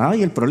es? Y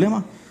el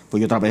problema, pues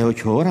yo trabajé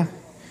 8 horas.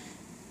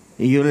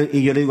 Y yo le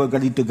digo al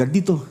Gardito,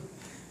 Gardito,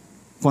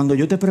 cuando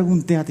yo te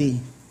pregunté a ti,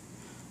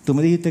 tú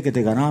me dijiste que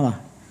te ganabas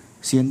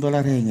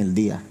 $100 en el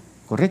día,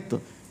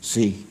 ¿correcto?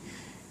 Sí.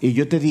 Y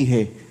yo te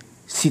dije,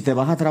 si te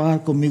vas a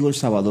trabajar conmigo el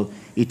sábado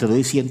y te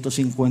doy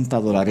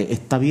 $150,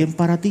 ¿está bien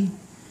para ti?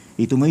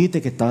 Y tú me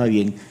dijiste que estaba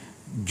bien.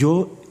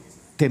 Yo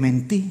te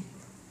mentí,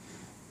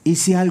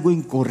 hice algo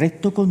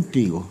incorrecto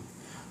contigo,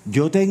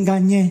 yo te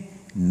engañé.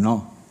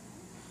 No.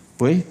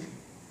 Pues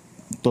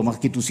toma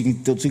aquí tus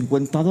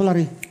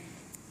 $150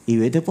 y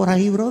vete por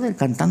ahí, brother,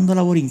 cantando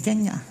la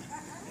borinqueña.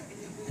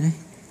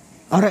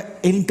 Ahora,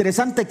 es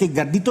interesante que el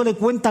Gardito le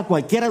cuenta a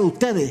cualquiera de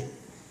ustedes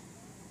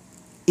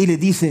y le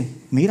dice,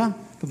 mira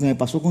lo que me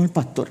pasó con el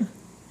pastor,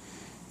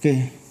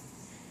 que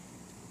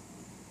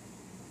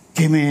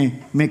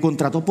me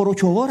contrató por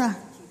 8 horas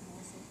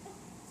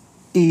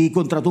y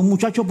contrató a un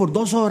muchacho por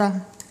 2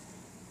 horas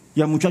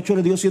y al muchacho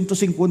le dio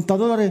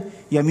 $150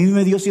 y a mí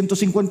me dio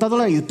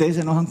 $150 y ustedes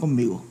se enojan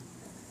conmigo.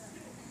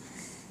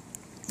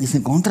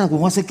 Dicen, contra,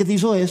 ¿cómo hace que te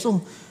hizo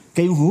eso?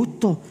 Que es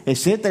injusto,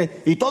 etcétera.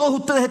 Y todos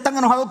ustedes están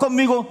enojados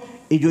conmigo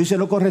y yo hice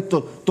lo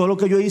correcto. Todo lo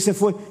que yo hice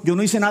fue, yo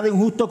no hice nada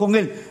injusto con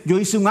él. Yo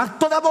hice un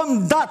acto de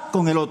bondad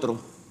con el otro.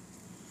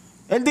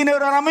 ¿El dinero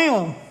era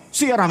mío?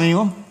 Sí, era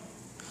mío.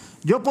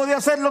 ¿Yo podía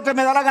hacer lo que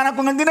me da la gana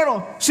con el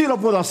dinero? Sí, lo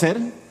puedo hacer.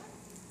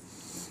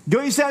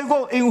 ¿Yo hice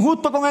algo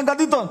injusto con el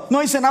Gardito?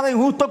 No hice nada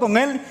injusto con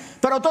él.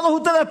 Pero todos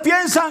ustedes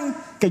piensan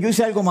que yo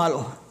hice algo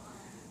malo.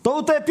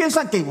 Todos ustedes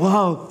piensan que,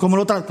 wow, ¿cómo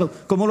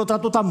lo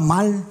trato tan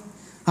mal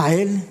a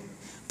él?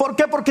 ¿Por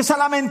qué? Porque esa es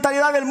la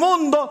mentalidad del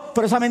mundo,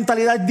 pero esa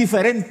mentalidad es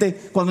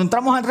diferente. Cuando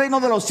entramos al reino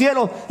de los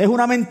cielos, es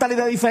una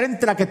mentalidad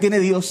diferente la que tiene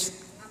Dios.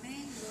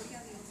 Amén. Gloria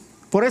a Dios.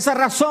 Por esa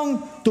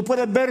razón, tú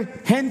puedes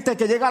ver gente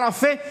que llega a la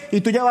fe y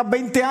tú llevas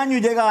 20 años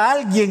y llega a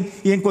alguien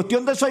y en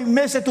cuestión de 6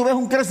 meses tú ves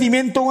un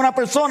crecimiento en una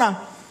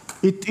persona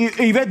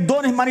y ves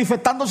dones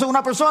manifestándose en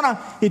una persona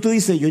y tú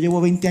dices, yo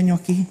llevo 20 años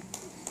aquí.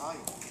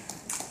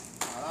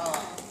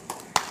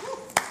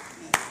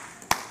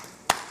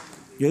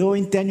 Yo llevo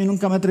 20 años y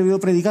nunca me he atrevido a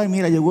predicar. Y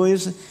mira, llegó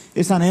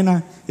esa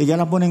nena y ya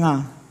la ponen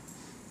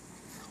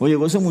o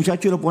llegó ese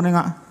muchacho y lo ponen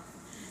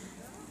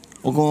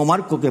o como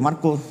Marco, que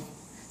Marco,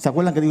 ¿se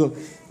acuerdan que digo,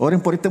 oren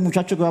por este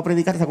muchacho que va a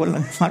predicar? ¿Se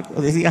acuerdan?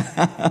 Marco decía,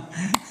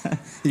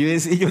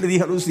 yo le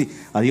dije a Lucy,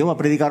 adiós, va a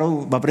predicar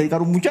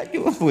un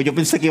muchacho, porque yo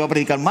pensé que iba a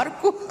predicar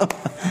Marco.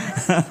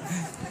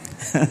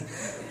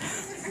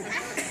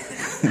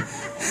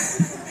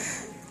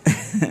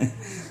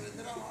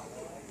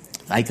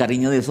 Hay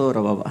cariño de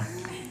sobra, papá.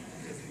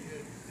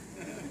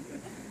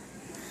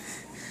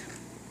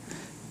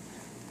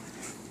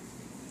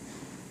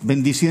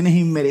 Bendiciones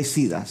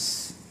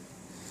inmerecidas.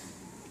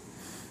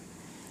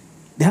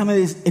 Déjame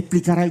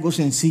explicar algo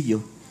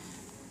sencillo.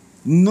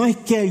 No es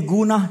que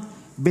algunas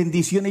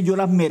bendiciones yo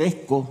las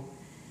merezco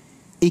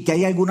y que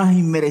hay algunas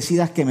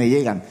inmerecidas que me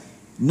llegan.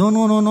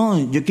 No.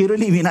 Yo quiero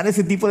eliminar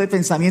ese tipo de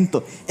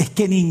pensamiento. Es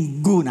que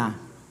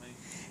ninguna,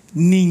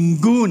 ni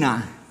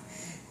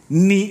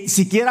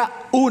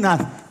siquiera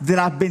una de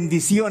las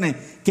bendiciones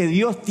que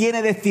Dios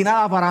tiene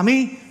destinadas para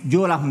mí,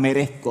 yo las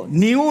merezco.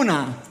 Ni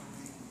una.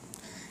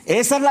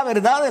 Esa es la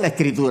verdad de la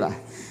Escritura.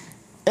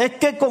 Es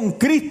que con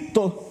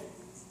Cristo,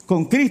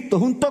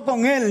 junto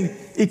con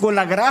Él y con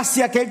la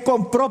gracia que Él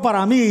compró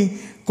para mí,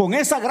 con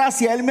esa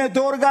gracia Él me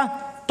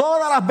otorga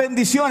todas las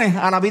bendiciones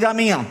a la vida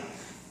mía.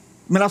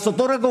 Me las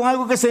otorga con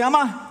algo que se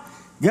llama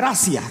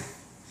gracia.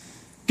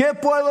 ¿Qué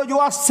puedo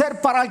yo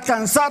hacer para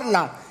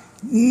alcanzarla?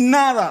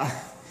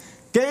 Nada.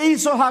 ¿Qué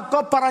hizo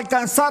Jacob para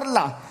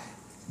alcanzarla?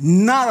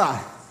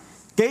 Nada.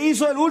 ¿Qué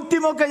hizo el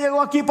último que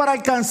llegó aquí para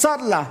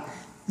alcanzarla?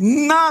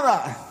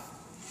 Nada.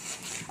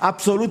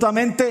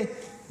 Absolutamente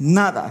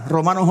nada.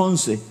 Romanos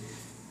 11,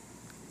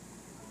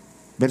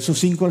 versos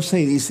 5 al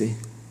 6 dice,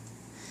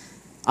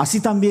 así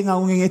también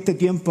aún en este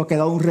tiempo ha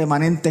quedado un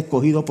remanente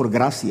escogido por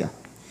gracia.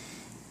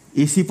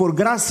 Y si por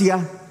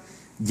gracia,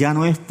 ya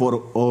no es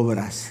por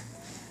obras.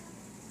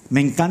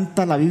 Me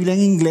encanta la Biblia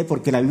en inglés,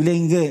 porque la Biblia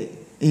en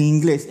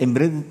inglés,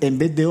 en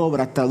vez de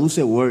obras,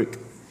 traduce work.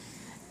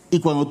 Y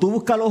cuando tú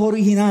buscas los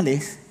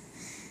originales,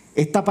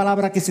 esta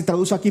palabra que se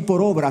traduce aquí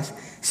por obras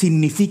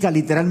significa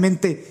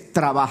literalmente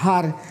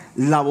trabajar,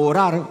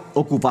 laborar,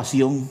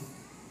 ocupación.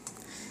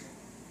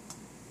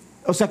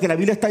 O sea que la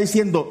Biblia está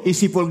diciendo, y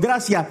si por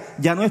gracia,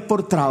 ya no es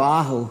por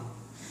trabajo,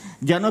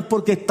 ya no es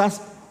porque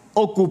estás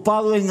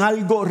ocupado en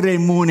algo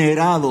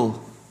remunerado.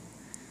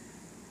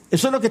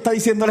 Eso es lo que está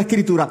diciendo la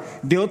Escritura.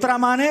 De otra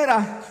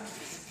manera,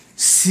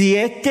 si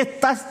es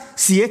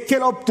que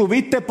lo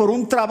obtuviste por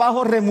un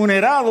trabajo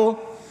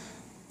remunerado,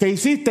 que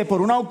hiciste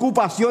por una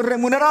ocupación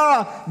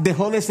remunerada,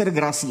 dejó de ser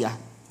gracia.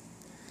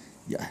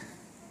 Ya.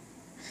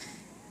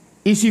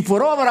 Y si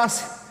por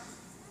obras,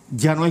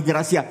 ya no es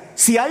gracia.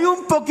 Si hay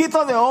un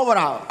poquito de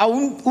obra, a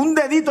un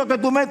dedito que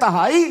tú metas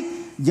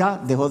ahí,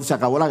 ya se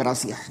acabó la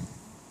gracia.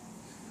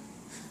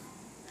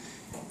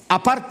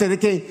 Aparte de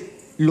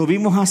que lo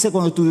vimos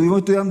cuando estuvimos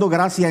estudiando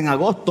gracia en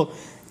agosto,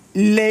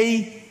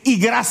 ley y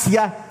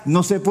gracia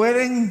no se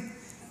pueden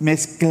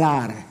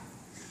mezclar,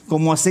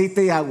 como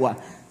aceite y agua.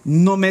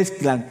 No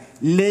mezclan.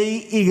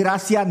 Ley y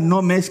gracia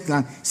no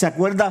mezclan. ¿Se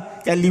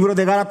acuerda que el libro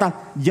de Gálatas,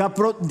 ya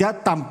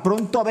tan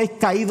pronto habéis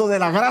caído de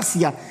la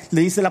gracia?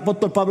 Le dice el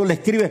apóstol Pablo, le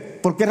escribe.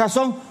 ¿Por qué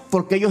razón?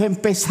 Porque ellos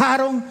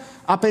empezaron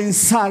a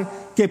pensar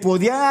que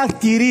podían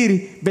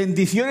adquirir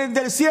bendiciones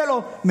del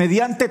cielo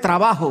mediante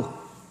trabajo,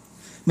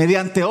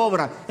 mediante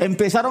obra.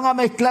 Empezaron a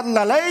mezclar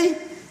la ley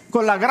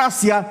con la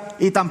gracia,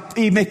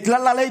 y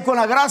mezclar la ley con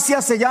la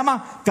gracia se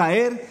llama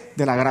caer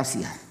de la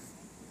gracia.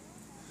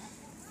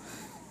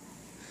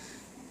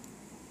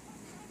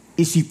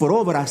 Y si por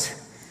obras,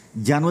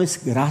 ya no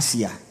es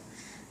gracia.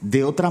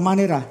 De otra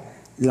manera,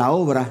 la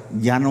obra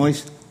ya no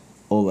es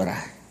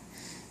obra.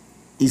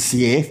 Y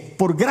si es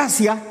por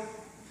gracia,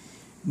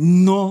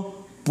 no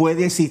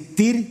puede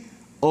existir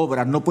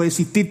obra, no puede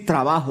existir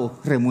trabajo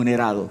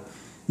remunerado.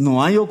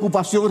 No hay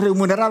ocupación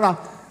remunerada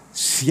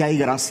si hay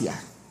gracia.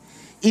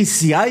 Y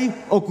si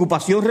hay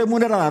ocupación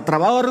remunerada,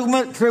 trabajo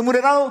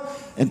remunerado,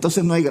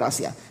 entonces no hay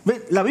gracia.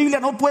 La Biblia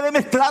no puede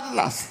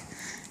mezclarlas.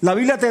 La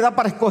Biblia te da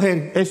para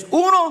escoger, es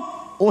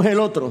uno o es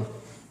el otro,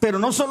 pero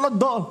no son los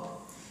dos,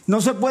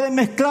 no se pueden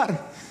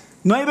mezclar.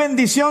 No hay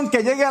bendición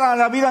que llegue a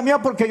la vida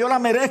mía porque yo la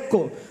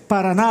merezco,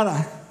 para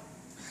nada.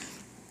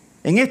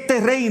 En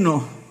este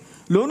reino,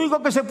 lo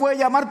único que se puede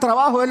llamar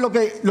trabajo es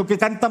lo que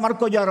canta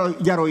Marco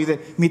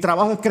Yaroide. Mi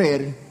trabajo es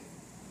creer,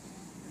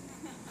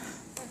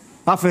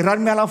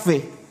 aferrarme a la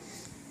fe.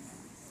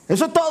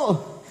 Eso es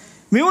todo.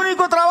 Mi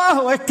único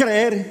trabajo es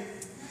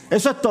creer.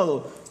 Eso es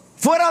todo.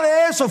 Fuera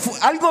de eso,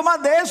 algo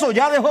más de eso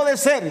ya dejó de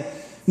ser.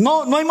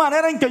 No hay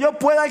manera en que yo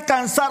pueda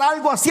alcanzar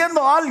algo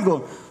haciendo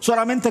algo,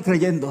 solamente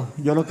creyendo.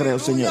 Yo lo creo,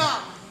 Señor.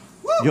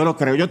 Yo lo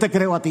creo, yo te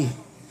creo a ti.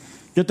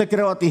 Yo te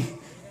creo a ti.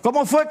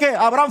 ¿Cómo fue que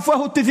Abraham fue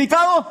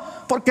justificado?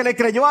 Porque le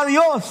creyó a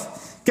Dios.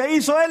 ¿Qué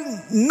hizo él?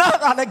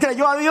 Nada, le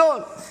creyó a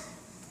Dios.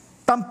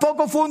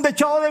 Tampoco fue un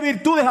dechado de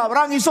virtudes.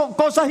 Abraham hizo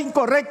cosas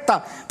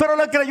incorrectas, pero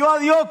le creyó a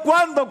Dios.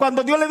 ¿Cuándo?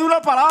 Cuando Dios le dio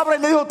una palabra y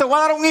le dijo, te voy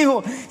a dar un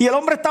hijo. Y el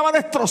hombre estaba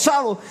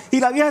destrozado y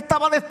la vieja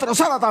estaba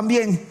destrozada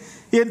también.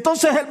 Y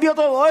entonces él vio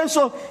todo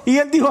eso y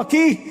él dijo,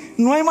 aquí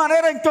no hay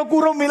manera en que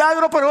ocurra un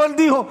milagro, pero él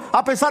dijo,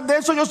 a pesar de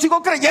eso yo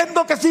sigo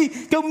creyendo que sí,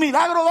 que un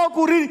milagro va a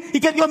ocurrir y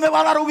que Dios me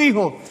va a dar un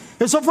hijo.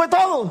 Eso fue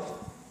todo.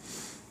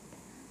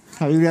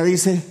 La Biblia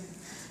dice,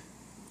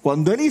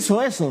 cuando él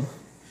hizo eso,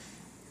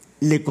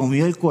 le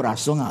comió el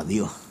corazón a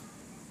Dios,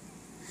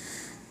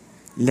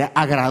 le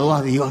agradó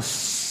a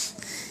Dios,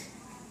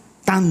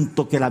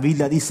 tanto que la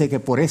Biblia dice que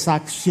por esa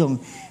acción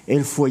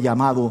él fue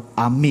llamado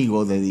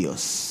amigo de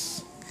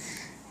Dios.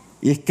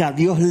 Y es que a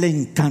Dios le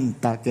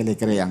encanta que le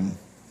crean.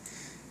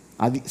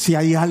 Si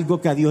hay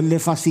algo que a Dios le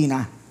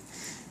fascina,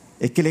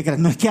 es que le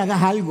crean. No es que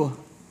hagas algo,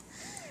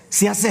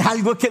 si haces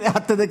algo es que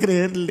dejaste de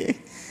creerle.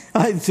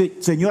 Ay,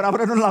 Señor,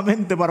 ábranos la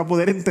mente para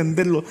poder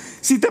entenderlo.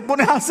 Si te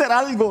pones a hacer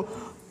algo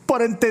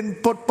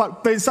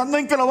pensando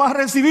en que lo vas a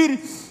recibir,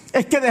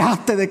 es que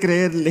dejaste de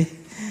creerle.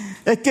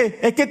 Es que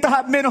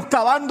estás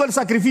menoscabando el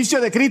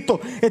sacrificio de Cristo.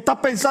 Estás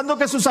pensando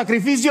que su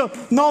sacrificio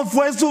no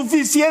fue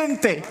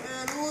suficiente.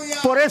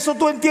 ¡Aleluya! Por eso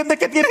tú entiendes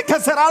que tienes que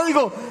hacer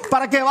algo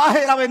para que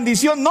baje la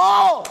bendición.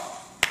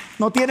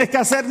 No tienes que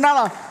hacer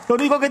nada. Lo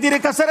único que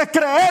tienes que hacer es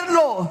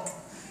creerlo.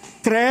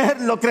 Creer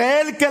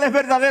que Él es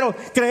verdadero,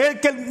 creer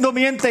que Él no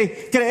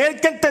miente,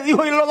 creer que Él te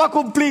dijo y Él lo va a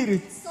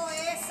cumplir.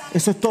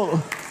 Eso es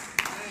todo.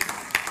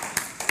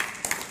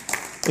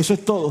 Eso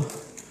es todo.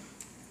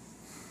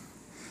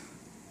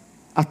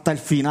 Hasta el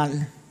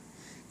final.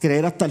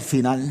 Creer hasta el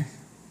final.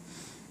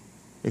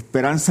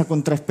 Esperanza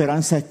contra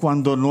esperanza es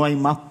cuando no hay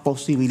más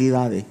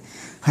posibilidades,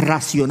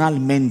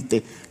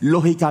 racionalmente,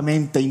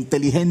 lógicamente,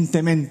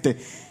 inteligentemente,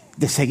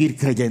 de seguir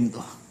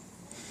creyendo.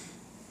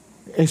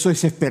 Eso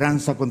es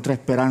esperanza contra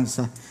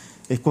esperanza.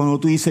 Es cuando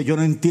tú dices, yo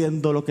no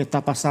entiendo lo que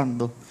está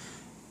pasando.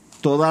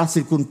 Todas las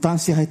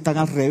circunstancias están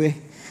al revés.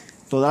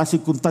 Todas las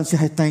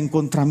circunstancias están en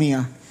contra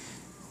mía.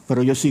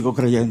 Pero yo sigo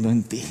creyendo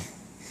en ti.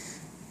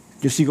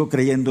 Yo sigo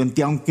creyendo en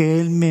ti,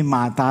 aunque Él me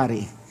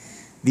matare,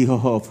 dijo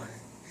Job.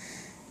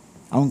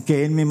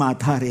 Aunque Él me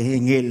matare,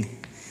 en Él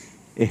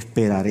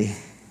esperaré.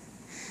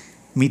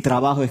 Mi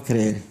trabajo es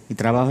creer. Mi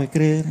trabajo es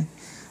creer,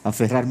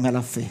 aferrarme a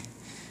la fe.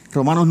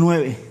 Romanos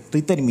 9,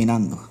 estoy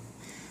terminando.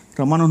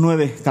 Romanos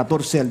 9,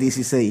 14 al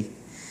 16.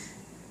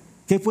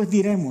 ¿Qué pues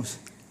diremos?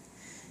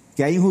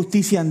 ¿Que hay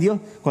injusticia en Dios?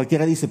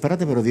 Cualquiera dice,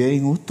 espérate, pero Dios es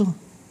injusto.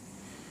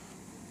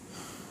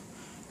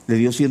 Le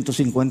dio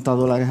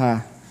 $150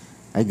 a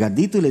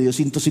Edgardito y le dio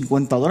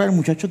 $150 al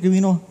muchacho que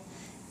vino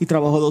y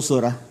trabajó 2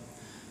 horas.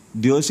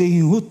 Dios es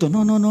injusto.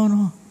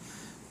 No.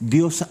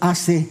 Dios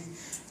hace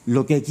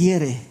lo que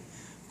quiere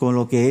con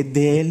lo que es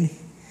de Él,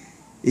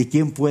 y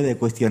 ¿quién puede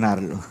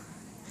cuestionarlo?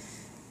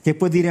 ¿Qué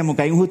pues diremos?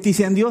 ¿Que hay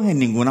injusticia en Dios? En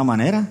ninguna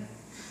manera.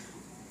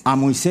 A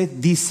Moisés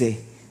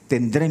dice,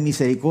 tendré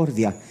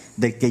misericordia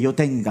del que yo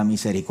tenga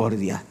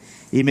misericordia,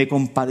 y me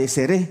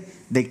compadeceré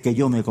del que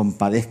yo me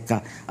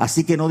compadezca.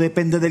 Así que no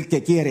depende del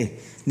que quiere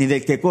ni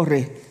del que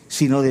corre,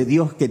 sino de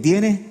Dios que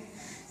tiene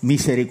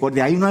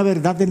misericordia. Hay una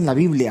verdad en la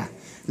Biblia.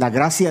 La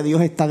gracia de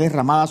Dios está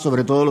derramada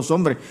sobre todos los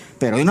hombres,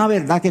 pero hay una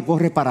verdad que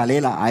corre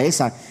paralela a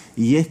esa,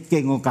 y es que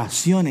en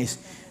ocasiones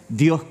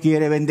Dios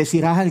quiere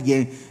bendecir a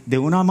alguien de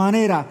una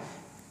manera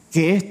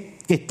que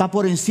está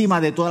por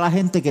encima de toda la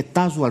gente que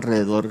está a su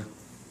alrededor.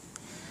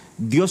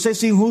 ¿Dios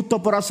es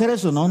injusto por hacer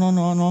eso?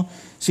 No.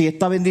 Si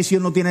esta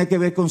bendición no tiene que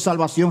ver con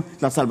salvación,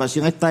 la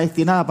salvación está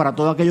destinada para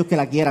todos aquellos que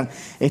la quieran.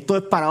 Esto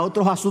es para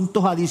otros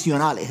asuntos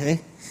adicionales.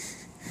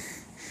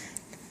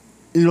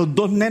 Los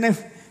 2 nenes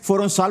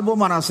fueron salvos,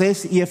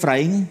 Manasés y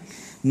Efraín.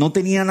 No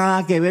tenía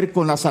nada que ver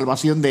con la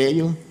salvación de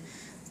ellos.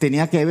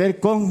 Tenía que ver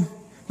con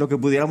lo que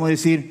pudiéramos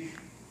decir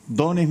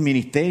dones,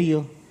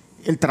 ministerios,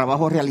 el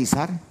trabajo a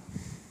realizar.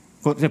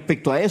 Con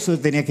respecto a eso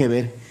tenía que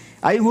ver.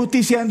 ¿Hay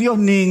injusticia en Dios?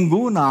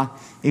 Ninguna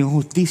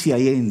injusticia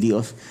hay en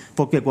Dios.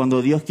 Porque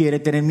cuando Dios quiere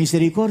tener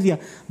misericordia,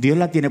 Dios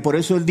la tiene. Por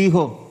eso Él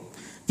dijo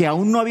que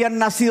aún no habían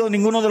nacido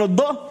ninguno de los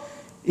 2.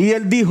 Y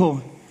Él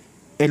dijo,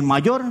 el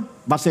mayor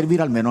va a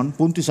servir al menor.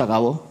 Punto y se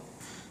acabó.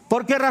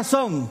 ¿Por qué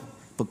razón?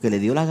 Porque le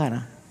dio la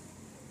gana.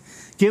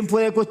 ¿Quién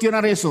puede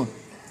cuestionar eso?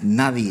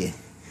 Nadie.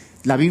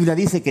 La Biblia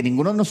dice que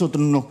ninguno de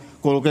nosotros nos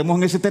coloquemos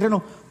en ese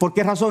terreno. ¿Por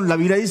qué razón? La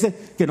Biblia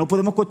dice que no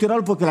podemos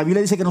cuestionarlo porque la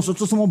Biblia dice que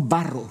nosotros somos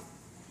barro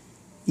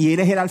y Él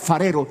es el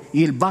alfarero,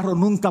 y el barro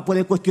nunca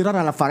puede cuestionar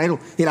al alfarero.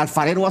 El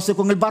alfarero hace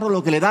con el barro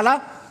lo que le da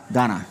la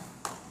gana.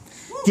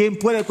 ¿Quién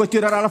puede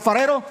cuestionar al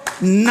alfarero?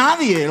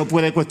 Nadie lo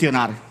puede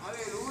cuestionar.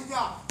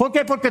 ¿Por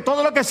qué? Porque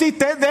todo lo que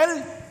existe es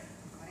del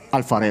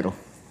alfarero,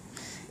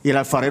 y el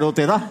alfarero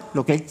te da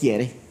lo que Él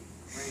quiere.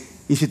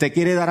 Y si te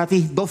quiere dar a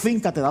ti 2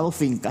 fincas, te da 2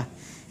 fincas.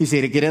 Y si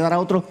le quiere dar a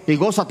otro, y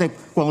gózate,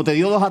 cuando te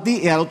dio 2 a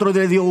ti y al otro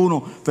le dio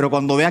 1. Pero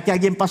cuando veas que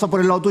alguien pasa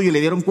por el lado tuyo y le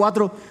dieron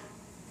 4,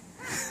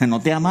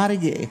 no te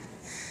amargues.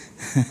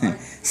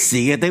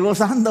 Síguete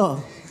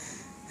gozando.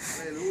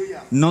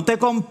 No te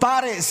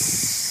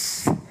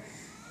compares.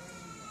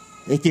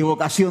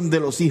 Equivocación de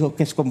los hijos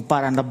que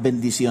comparan las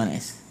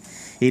bendiciones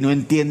y no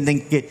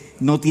entienden que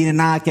no tiene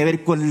nada que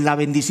ver con la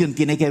bendición,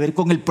 tiene que ver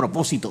con el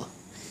propósito.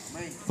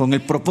 Con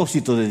el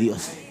propósito de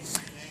Dios.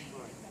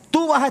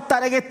 Tú vas a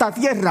estar en esta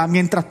tierra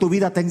mientras tu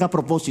vida tenga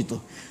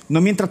propósito,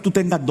 no mientras tú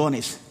tengas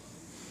dones.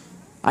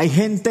 Hay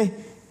gente,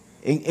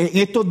 en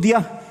estos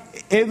días,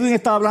 Edwin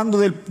estaba hablando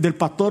del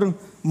pastor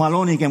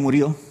Maloney que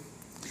murió.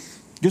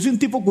 Yo soy un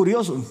tipo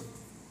curioso.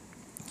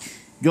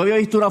 Yo había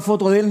visto una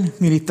foto de él,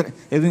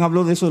 Edwin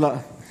habló de eso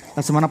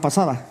la semana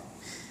pasada,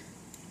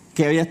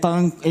 que había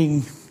estado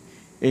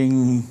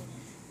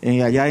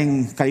allá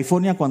en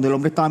California cuando el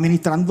hombre estaba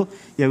ministrando,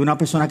 y había una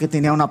persona que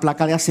tenía una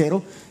placa de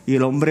acero, y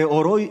el hombre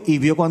oró y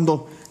vio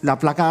cuando la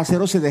placa de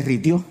acero se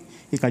derritió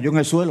y cayó en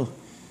el suelo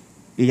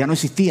y ya no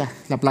existía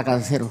la placa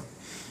de acero.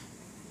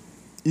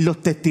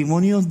 Los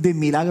testimonios de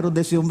milagros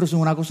de ese hombre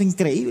son una cosa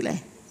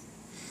increíble.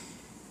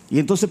 Y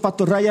entonces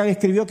Pastor Ryan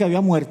escribió que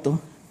había muerto,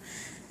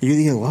 y yo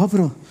dije, wow,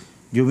 pero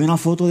yo vi una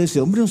foto de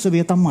ese hombre, no se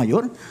veía tan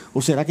mayor,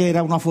 o será que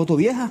era una foto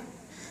vieja.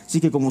 Así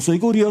que como soy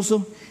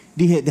curioso,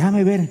 dije,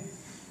 déjame ver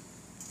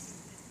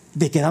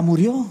de qué edad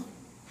murió.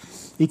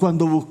 Y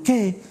cuando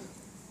busqué,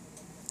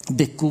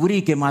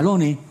 descubrí que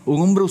Maloney,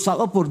 un hombre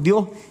usado por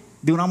Dios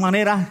de una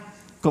manera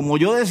como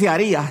yo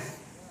desearía,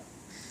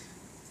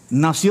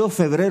 nació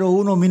febrero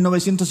 1,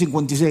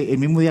 1956, el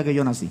mismo día que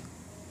yo nací.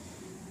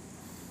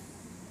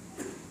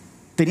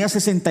 Tenía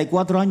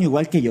 64 años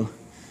igual que yo,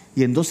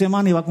 y en 2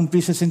 semanas iba a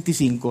cumplir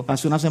 65.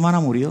 Hace una semana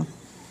murió.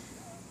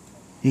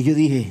 Y yo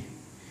dije,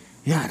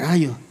 ya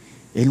rayos,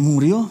 él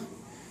murió.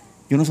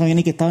 Yo no sabía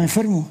ni que estaba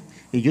enfermo,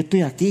 y yo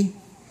estoy aquí.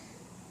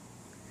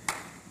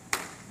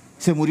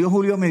 Se murió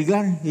Julio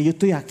Melgar y yo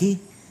estoy aquí.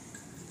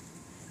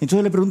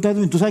 Entonces le pregunté a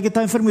Edwin, ¿tú sabes que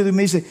estaba enfermo? Y Edwin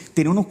me dice,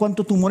 tenía unos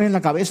cuantos tumores en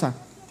la cabeza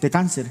de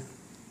cáncer.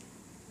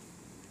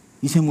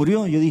 Y se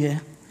murió. Y yo dije,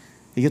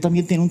 y yo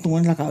también tenía un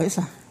tumor en la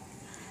cabeza,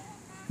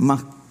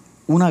 más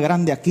una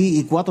grande aquí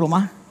y 4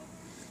 más.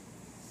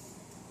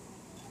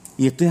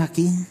 Y estoy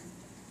aquí.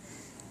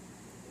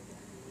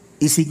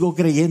 Y sigo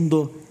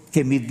creyendo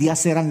que mis días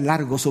serán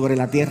largos sobre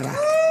la tierra.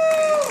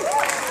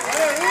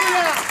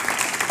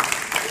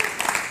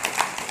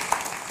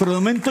 Pero de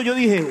momento yo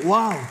dije,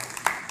 wow.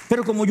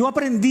 Pero como yo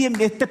aprendí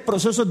en este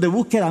proceso de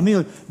búsqueda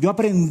mío, yo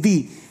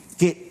aprendí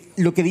que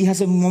lo que dije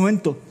hace un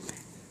momento,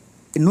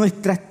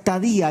 nuestra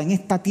estadía en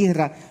esta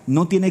tierra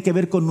no tiene que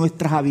ver con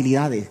nuestras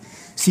habilidades.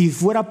 Si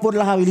fuera por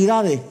las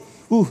habilidades,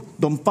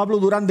 don Pablo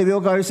Durán debió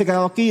haberse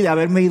quedado aquí y de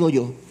haberme ido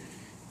yo.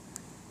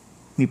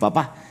 Mi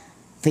papá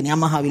tenía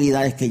más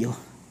habilidades que yo.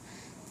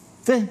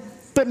 ¿Sí?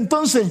 Pero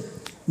entonces,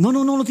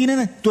 no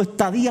tiene, tu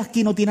estadía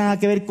aquí no tiene nada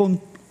que ver con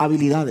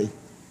habilidades.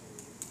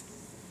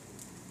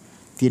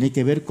 Tiene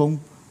que ver con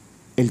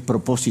el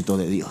propósito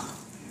de Dios.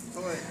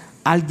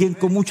 Alguien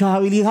con muchas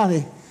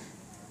habilidades.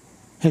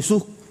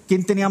 Jesús,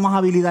 ¿quién tenía más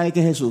habilidades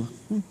que Jesús?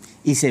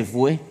 Y se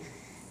fue.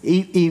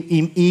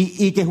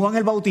 Y que Juan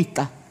el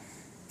Bautista,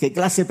 qué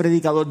clase de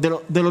predicador,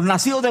 de los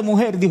nacidos de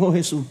mujer, dijo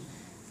Jesús,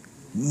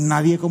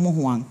 nadie como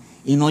Juan.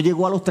 Y no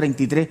llegó a los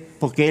 33,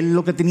 porque él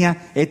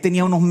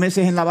tenía unos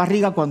meses en la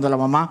barriga cuando la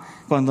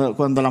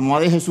mamá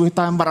de Jesús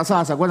estaba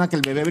embarazada. ¿Se acuerdan que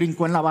el bebé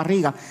brincó en la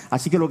barriga?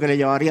 Así que lo que le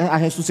llevaría a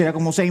Jesús sería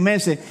como 6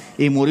 meses,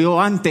 y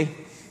murió antes,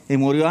 y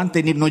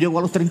no llegó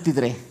a los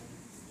 33.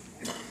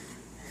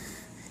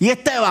 Y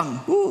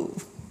Esteban,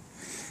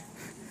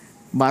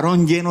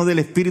 varón lleno del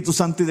Espíritu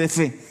Santo y de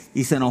fe,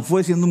 y se nos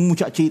fue siendo un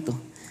muchachito,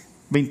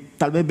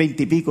 tal vez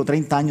 20 y pico,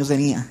 30 años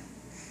tenía.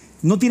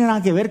 No tiene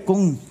nada que ver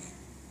con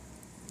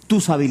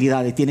tus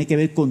habilidades, tiene que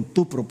ver con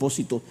tu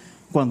propósito.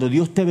 Cuando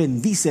Dios te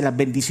bendice, las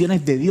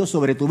bendiciones de Dios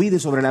sobre tu vida y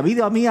sobre la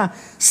vida mía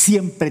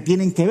siempre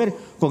tienen que ver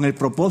con el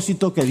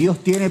propósito que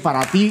Dios tiene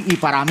para ti y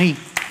para mí.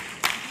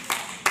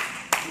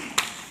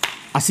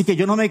 Así que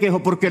yo no me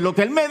quejo, porque lo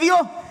que Él me dio,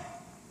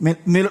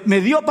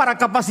 me dio para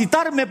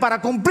capacitarme, para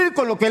cumplir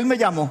con lo que Él me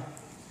llamó.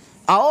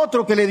 A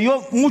otro que le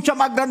dio muchas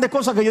más grandes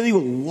cosas que yo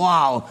digo,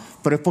 wow,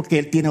 pero es porque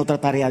Él tiene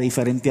otra tarea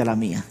diferente a la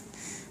mía.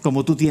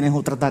 Como tú tienes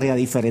otra tarea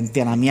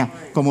diferente a la mía,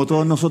 como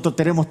todos nosotros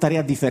tenemos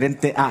tareas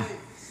diferentes a.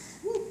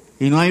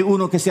 Y no hay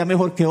uno que sea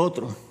mejor que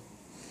otro.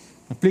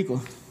 ¿Me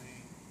explico?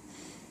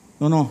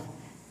 No.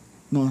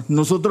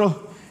 Nosotros,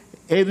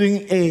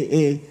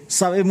 Edwin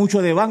sabe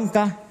mucho de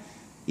banca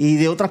y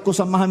de otras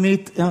cosas más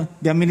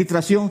de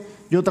administración.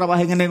 Yo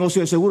trabajé en el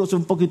negocio de seguros, sé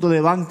un poquito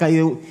de banca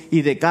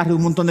y de carro y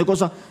un montón de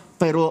cosas.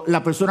 Pero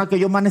la persona que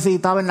yo más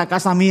necesitaba en la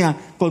casa mía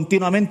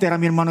continuamente era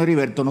mi hermano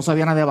Heriberto. No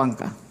sabía nada de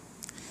banca.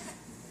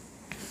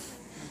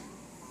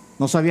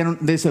 No sabía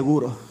de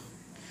seguro,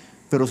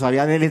 pero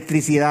sabía de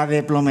electricidad,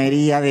 de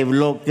plomería, de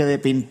bloque, de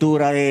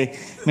pintura,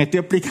 me estoy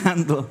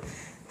explicando.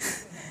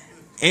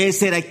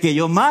 Ese era el que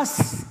yo más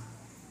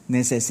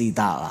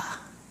necesitaba,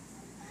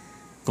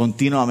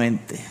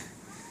 continuamente.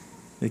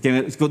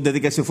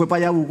 Desde que se fue para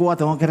allá a Bucoa,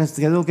 tengo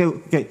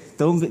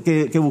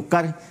que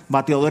buscar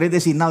bateadores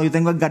designados. Yo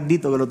tengo a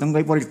Gardito, que lo tengo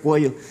ahí por el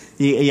cuello,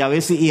 y a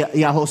veces,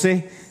 y a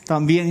José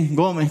también,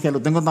 Gómez, que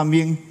lo tengo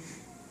también.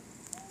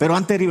 Pero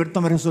antes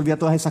Heriberto me resolvía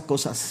todas esas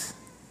cosas.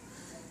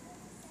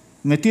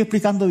 Me estoy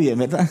explicando bien,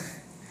 ¿verdad?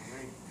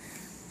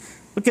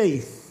 Ok.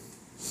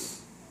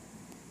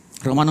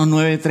 Romanos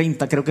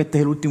 9:30, creo que este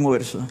es el último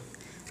verso.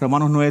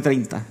 Romanos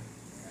 9:30.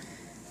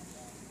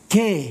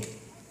 ¿Qué,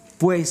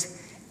 pues,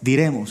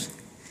 diremos?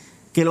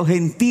 Que los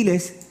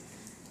gentiles,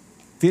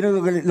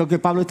 fíjense lo que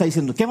Pablo está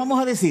diciendo. ¿Qué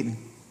vamos a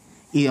decir?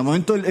 Y de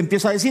momento él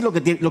empieza a decir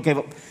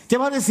 ¿qué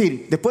va a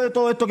decir? Después de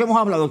todo esto que hemos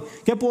hablado,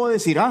 ¿qué puedo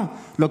decir?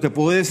 Lo que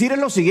puedo decir es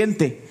lo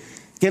siguiente: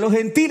 que los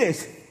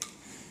gentiles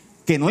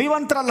que no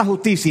iban tras la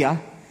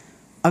justicia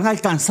han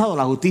alcanzado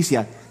la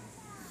justicia,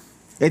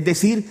 es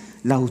decir,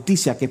 la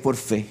justicia que es por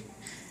fe.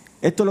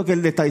 Esto es lo que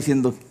él le está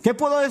diciendo. ¿Qué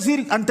puedo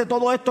decir ante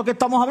todo esto que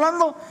estamos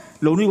hablando?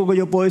 Lo único que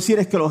yo puedo decir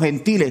es que los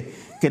gentiles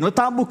que no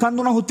estaban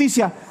buscando una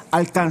justicia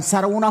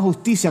alcanzaron una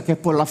justicia que es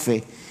por la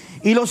fe.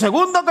 Y lo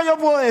segundo que yo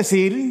puedo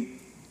decir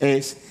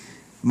es,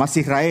 mas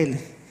Israel,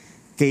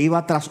 que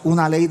iba tras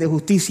una ley de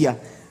justicia,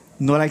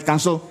 no la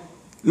alcanzó.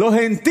 Los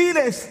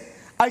gentiles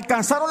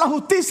alcanzaron la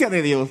justicia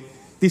de Dios,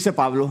 dice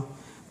Pablo,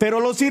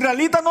 pero los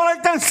israelitas no la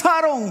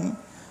alcanzaron.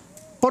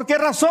 ¿Por qué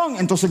razón?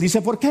 Entonces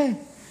dice, ¿por qué?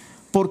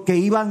 Porque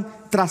iban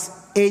tras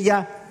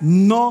ella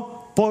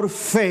no por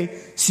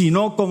fe,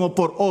 sino como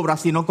por obra,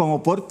 sino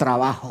como por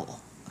trabajo.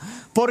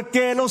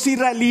 Porque los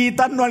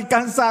israelitas no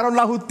alcanzaron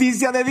la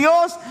justicia de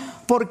Dios,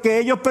 porque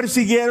ellos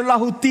persiguieron la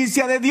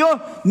justicia de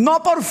Dios,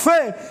 no por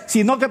fe,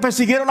 sino que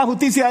persiguieron la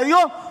justicia de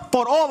Dios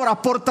por obras,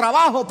 por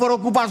trabajo, por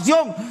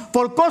ocupación,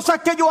 por cosas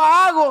que yo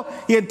hago.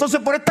 Y entonces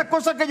por estas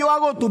cosas que yo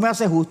hago, tú me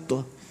haces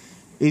justo.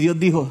 Y Dios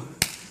dijo,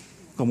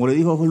 como le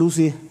dijo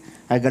Lucy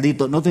al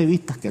gatito, no te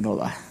vistas que no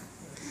das.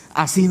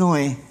 Así no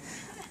es.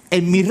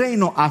 En mi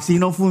reino así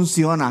no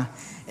funciona.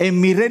 En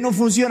mi reino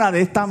funciona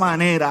de esta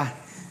manera.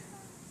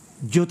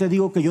 Yo te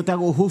digo que yo te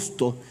hago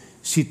justo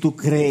si tú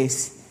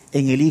crees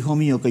en el Hijo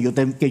mío que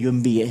yo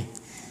envié.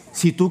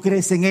 Si tú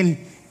crees en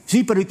Él.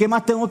 Sí, pero ¿y qué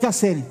más tengo que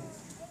hacer?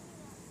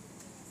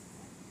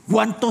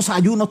 ¿Cuántos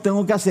ayunos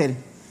tengo que hacer?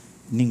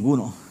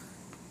 Ninguno.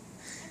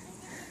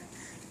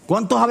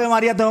 ¿Cuántos Ave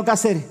María tengo que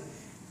hacer?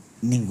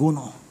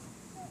 Ninguno.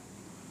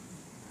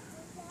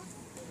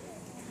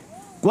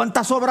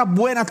 ¿Cuántas obras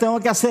buenas tengo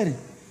que hacer?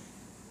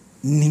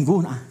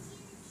 Ninguna.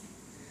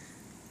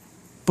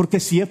 Porque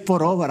si es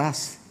por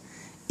obras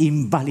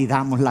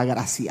invalidamos la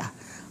gracia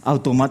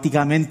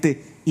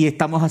automáticamente y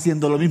estamos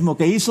haciendo lo mismo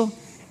que hizo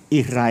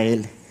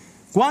Israel.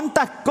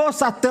 ¿Cuántas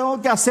cosas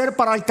tengo que hacer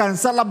para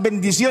alcanzar las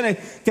bendiciones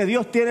que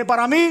Dios tiene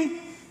para mí?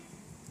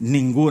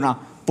 Ninguna.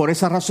 Por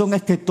esa razón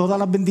es que todas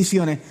las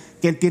bendiciones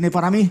que Él tiene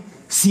para mí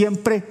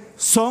siempre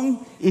son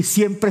y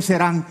siempre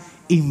serán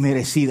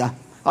inmerecidas.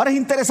 Ahora es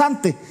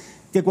interesante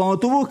que cuando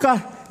tú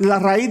buscas la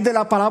raíz de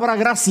la palabra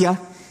gracia,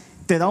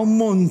 te da un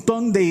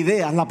montón de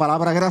ideas la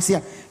palabra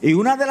gracia. Y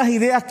una de las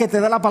ideas que te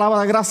da la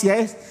palabra gracia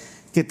es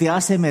que te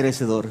hace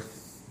merecedor.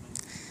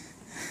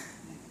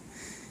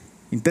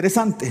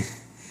 Interesante.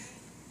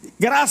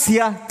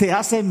 Gracia te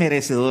hace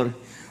merecedor.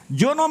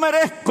 Yo no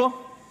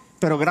merezco,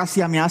 pero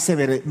gracia me hace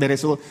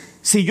merecedor.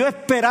 Si yo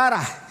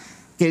esperara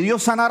que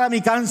Dios sanara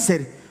mi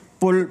cáncer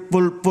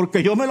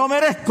porque yo me lo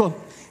merezco,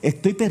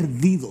 estoy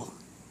perdido.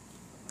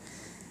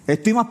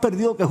 Estoy más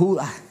perdido que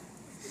Judas.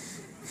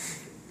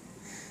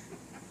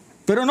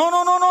 Pero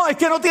no, es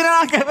que no tiene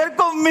nada que ver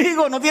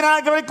conmigo, no tiene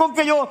nada que ver con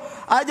que yo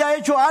haya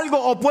hecho algo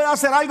o pueda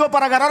hacer algo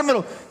para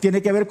ganármelo.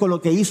 Tiene que ver con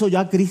lo que hizo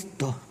ya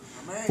Cristo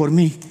por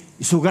mí.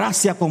 Y su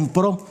gracia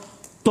compró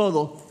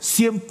todo,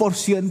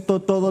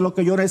 100% todo lo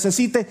que yo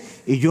necesite,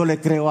 y yo le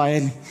creo a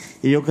Él.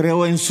 Y yo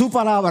creo en su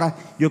palabra,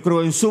 yo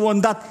creo en su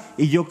bondad,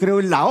 y yo creo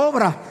en la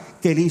obra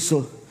que Él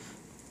hizo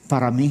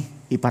para mí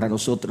y para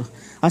nosotros.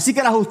 Así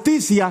que la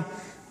justicia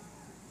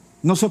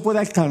no se puede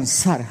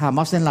alcanzar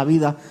jamás en la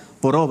vida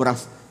por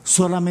obras,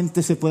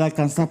 solamente se puede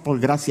alcanzar por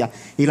gracia.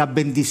 Y las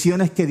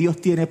bendiciones que Dios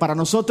tiene para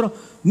nosotros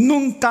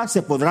nunca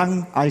se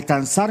podrán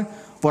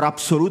alcanzar por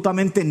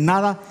absolutamente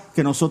nada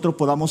que nosotros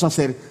podamos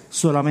hacer,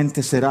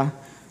 solamente será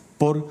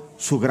por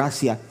su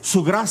gracia.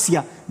 Su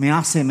gracia me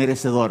hace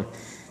merecedor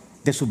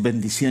de sus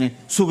bendiciones.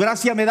 Su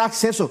gracia me da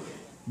acceso.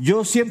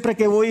 Yo siempre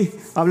que voy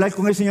a hablar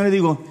con el Señor le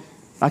digo,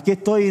 aquí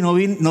estoy y no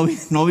vine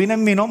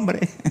en mi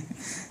nombre.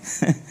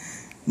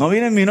 No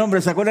vine en mi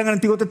nombre. ¿Se acuerdan en el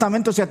Antiguo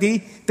Testamento? Si a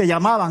ti te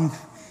llamaban,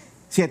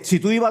 si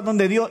tú ibas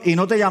donde Dios y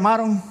no te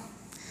llamaron,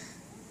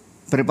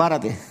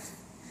 prepárate.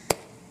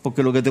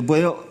 Porque lo que te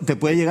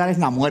puede llegar es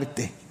la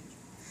muerte.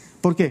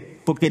 ¿Por qué?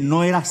 Porque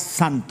no eras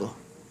santo.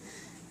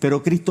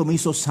 Pero Cristo me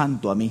hizo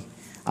santo a mí.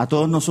 A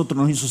todos nosotros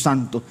nos hizo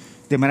santo.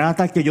 De manera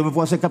tal que yo me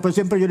puedo acercar. Pero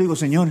siempre yo le digo,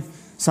 Señor,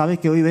 sabes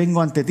que hoy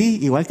vengo ante ti,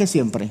 igual que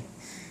siempre,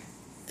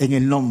 en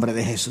el nombre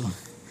de Jesús.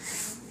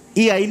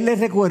 Y ahí les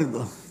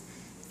recuerdo.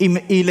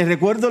 Y les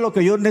recuerdo lo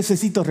que yo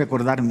necesito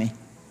recordarme.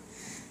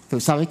 Pero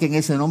sabes que en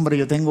ese nombre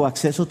yo tengo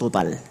acceso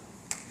total.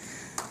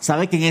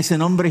 Sabes que en ese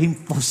nombre es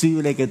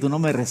imposible que tú no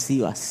me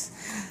recibas.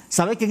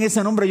 Sabes que en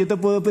ese nombre yo te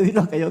puedo pedir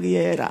lo que yo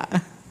quiera.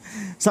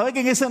 Sabes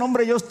que en ese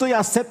nombre yo estoy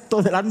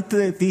acepto delante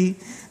de ti.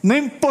 No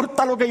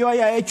importa lo que yo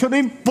haya hecho, no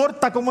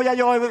importa cómo ya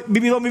yo he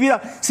vivido mi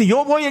vida. Si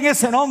yo voy en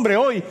ese nombre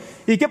hoy,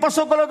 ¿y qué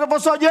pasó con lo que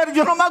pasó ayer?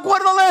 Yo no me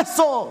acuerdo de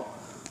eso.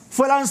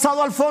 Fue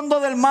lanzado al fondo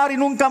del mar y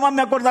nunca más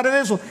me acordaré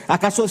de eso.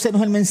 ¿Acaso ese no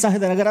es el mensaje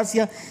de la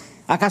gracia?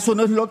 ¿Acaso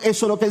no es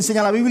eso lo que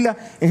enseña la Biblia?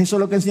 ¿Es eso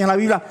lo que enseña la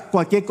Biblia?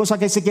 Cualquier cosa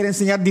que se quiera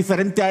enseñar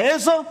diferente a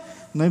eso,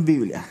 no es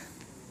Biblia.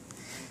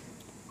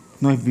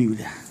 No es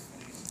Biblia.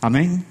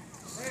 Amén.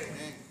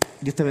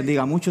 Dios te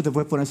bendiga mucho. Te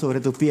puedes poner sobre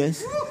tus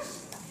pies.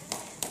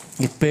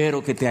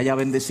 Espero que te haya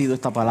bendecido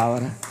esta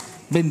palabra.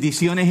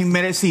 Bendiciones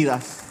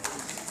inmerecidas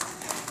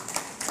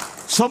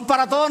son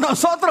para todos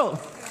nosotros.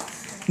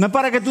 No es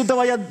para que tú te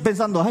vayas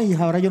pensando, ay,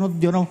 ahora yo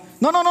no.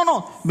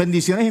 No.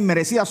 Bendiciones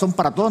inmerecidas son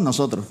para todos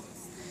nosotros.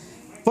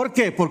 ¿Por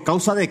qué? Por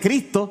causa de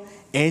Cristo,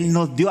 Él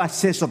nos dio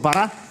acceso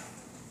para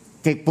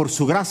que por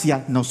su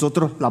gracia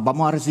nosotros las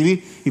vamos a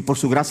recibir y por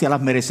su gracia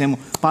las merecemos.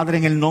 Padre,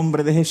 en el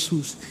nombre de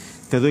Jesús,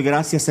 te doy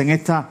gracias en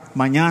esta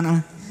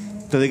mañana.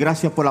 Te doy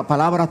gracias por la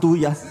palabra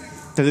tuya.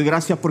 Te doy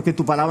gracias porque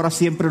tu palabra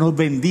siempre nos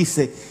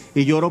bendice.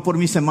 Y yo oro por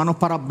mis hermanos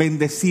para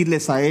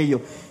bendecirles a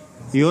ellos.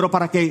 Y oro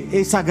para que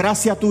esa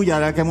gracia tuya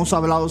de la que hemos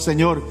hablado,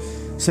 Señor,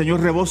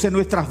 rebose en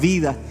nuestras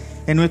vidas,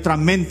 en nuestras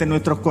mentes, en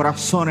nuestros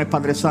corazones,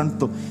 Padre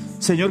Santo.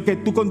 Señor, que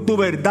tú con tu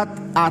verdad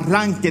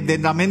arranques de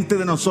la mente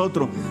de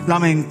nosotros la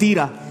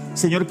mentira,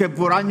 Señor, que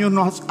por años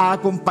nos ha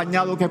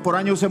acompañado, que por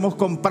años hemos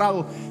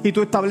comprado, y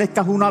tú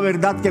establezcas una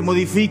verdad que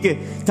modifique,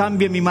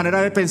 cambie mi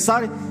manera de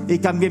pensar y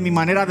cambie mi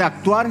manera de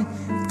actuar,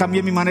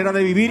 cambie mi manera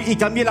de vivir y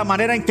cambie la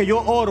manera en que yo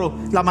oro,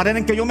 la manera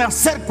en que yo me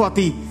acerco a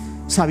ti,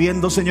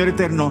 sabiendo, Señor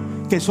eterno,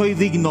 que soy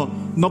digno,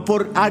 no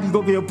por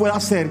algo que yo pueda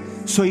hacer,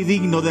 soy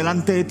digno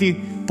delante de ti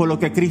por lo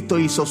que Cristo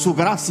hizo. Su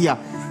gracia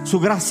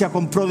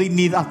compró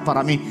dignidad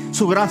para mí,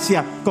 su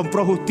gracia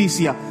compró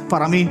justicia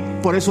para mí.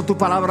 Por eso tu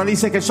palabra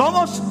dice que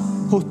somos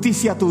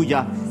justicia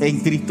tuya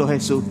en Cristo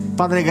Jesús.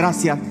 Padre,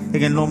 gracias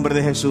en el nombre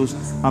de Jesús.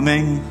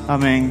 Amén,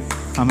 amén,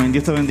 amén.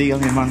 Dios te bendiga,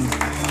 mi hermano.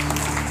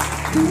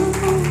 Tú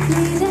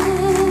cumplirás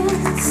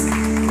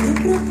tu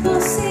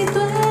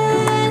propósito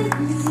en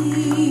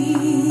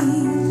mí,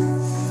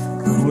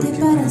 porque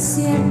para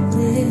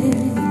siempre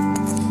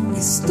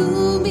es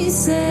tu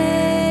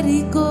misericordia.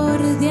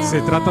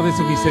 Se trata de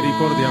su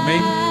misericordia,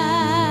 amén.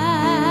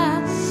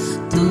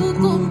 Tú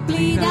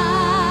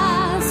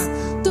cumplirás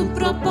tu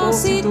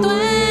propósito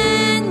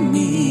en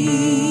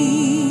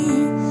mí,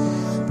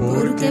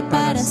 porque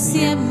para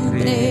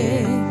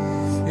siempre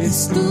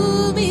es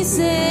tu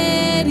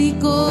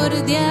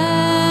misericordia.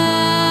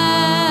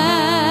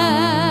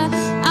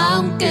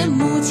 Aunque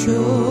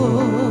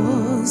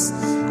muchos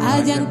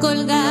hayan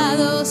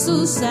colgado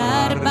sus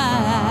arpas,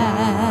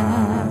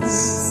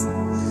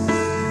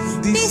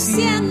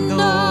 diciendo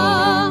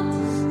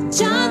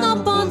ya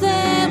no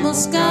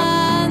podemos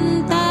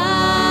cantar,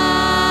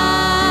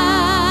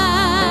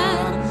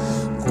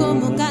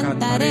 ¿cómo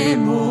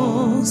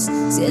cantaremos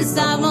si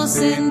estamos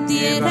en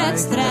tierra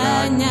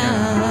extraña?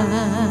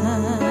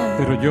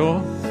 Pero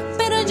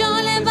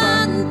yo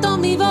levanto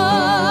mi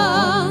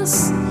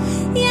voz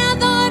y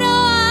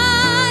adoro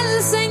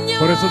al Señor.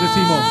 Por eso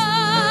decimos,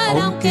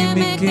 aunque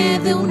me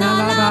quede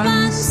una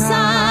alabanza,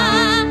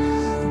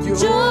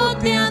 yo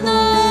te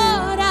adoraré.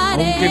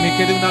 Aunque me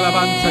quede una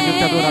alabanza, yo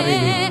te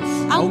adoraré.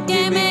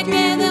 Aunque me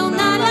quede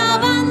una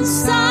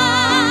alabanza,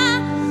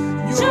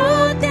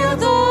 yo te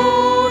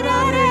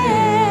adoraré.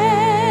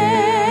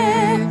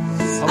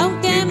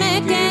 Aunque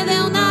me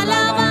quede una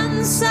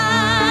alabanza,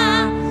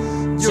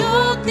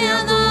 yo te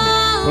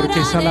adoraré. Porque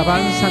esa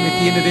alabanza me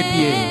tiene de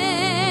pie.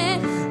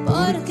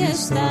 Porque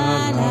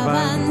esta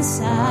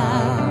alabanza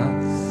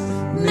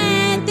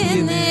me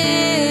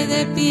tiene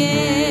de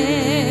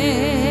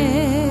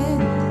pie.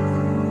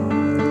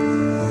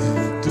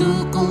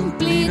 Tú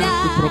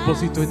cumplirás tu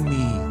propósito en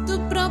mí. Tu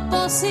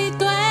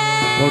propósito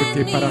en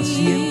Porque mí. para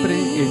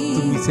siempre es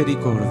tu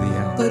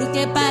misericordia.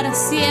 Porque para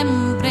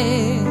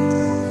siempre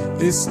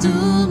es tu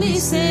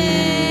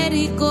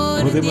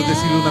misericordia. Podemos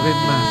decirlo una vez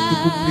más, tú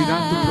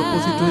cumplirás tu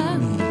propósito en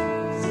mí.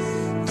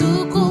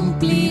 Tú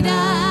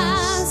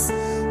cumplirás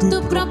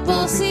tu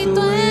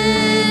propósito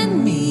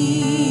en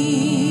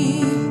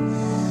mí,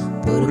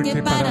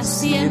 porque para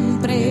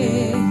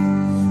siempre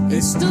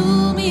es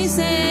tu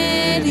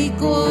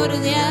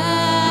misericordia.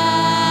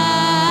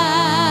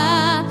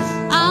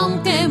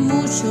 Aunque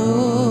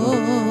muchos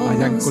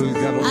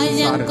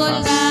Hayan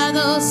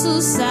colgado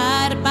sus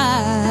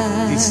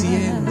arpas,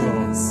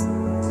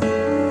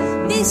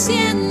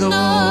 diciendo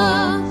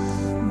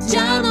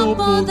ya no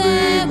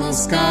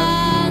podemos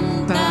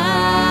cantar,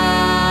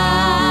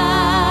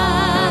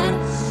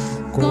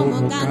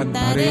 ¿cómo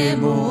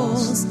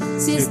cantaremos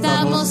si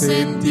estamos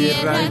en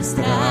tierra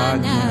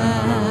extraña?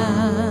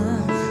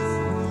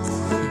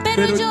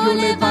 Pero yo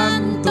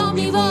levanto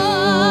mi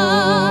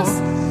voz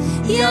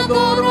y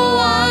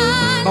adoro al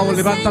Vamos,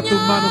 levanta tus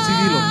manos y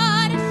dilo. Señor.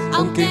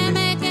 Aunque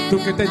me quede Tú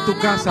que estás en tu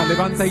casa,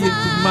 levanta ahí en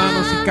tus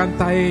manos y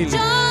canta a Él. yo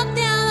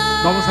te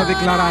adoraré. Vamos a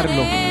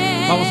declararlo.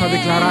 Vamos a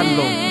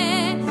declararlo.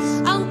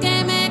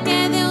 Aunque me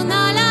quede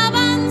una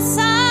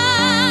alabanza,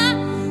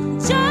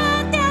 yo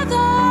te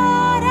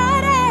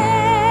adoraré.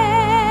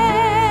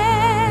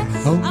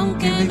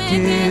 Aunque me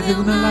quede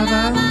una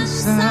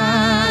alabanza,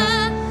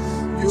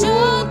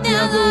 yo te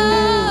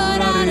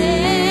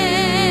adoraré.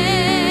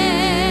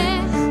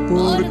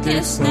 Porque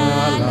esta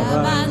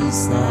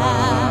alabanza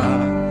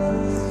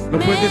Lo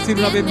puedes decir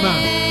una vez más.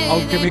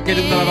 Aunque me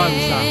quede una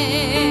alabanza.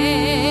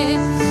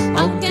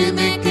 Aunque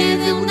me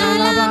quede una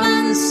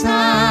alabanza,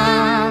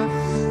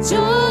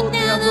 yo te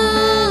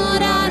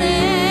adoraré.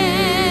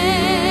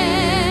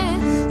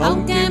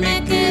 Aunque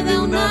me quede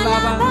una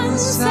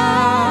alabanza,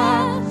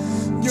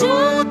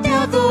 yo te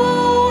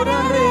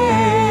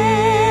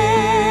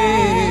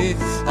adoraré.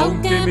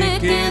 Aunque me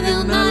quede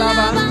una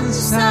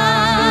alabanza,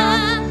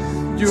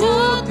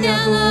 yo te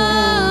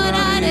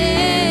adoraré.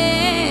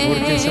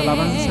 Porque esa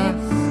alabanza,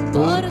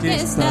 porque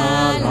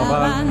esta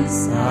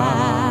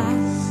alabanza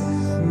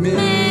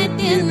me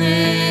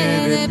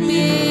tiene de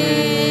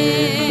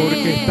pie.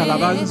 Porque esta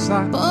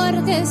alabanza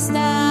Porque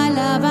esta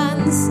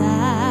alabanza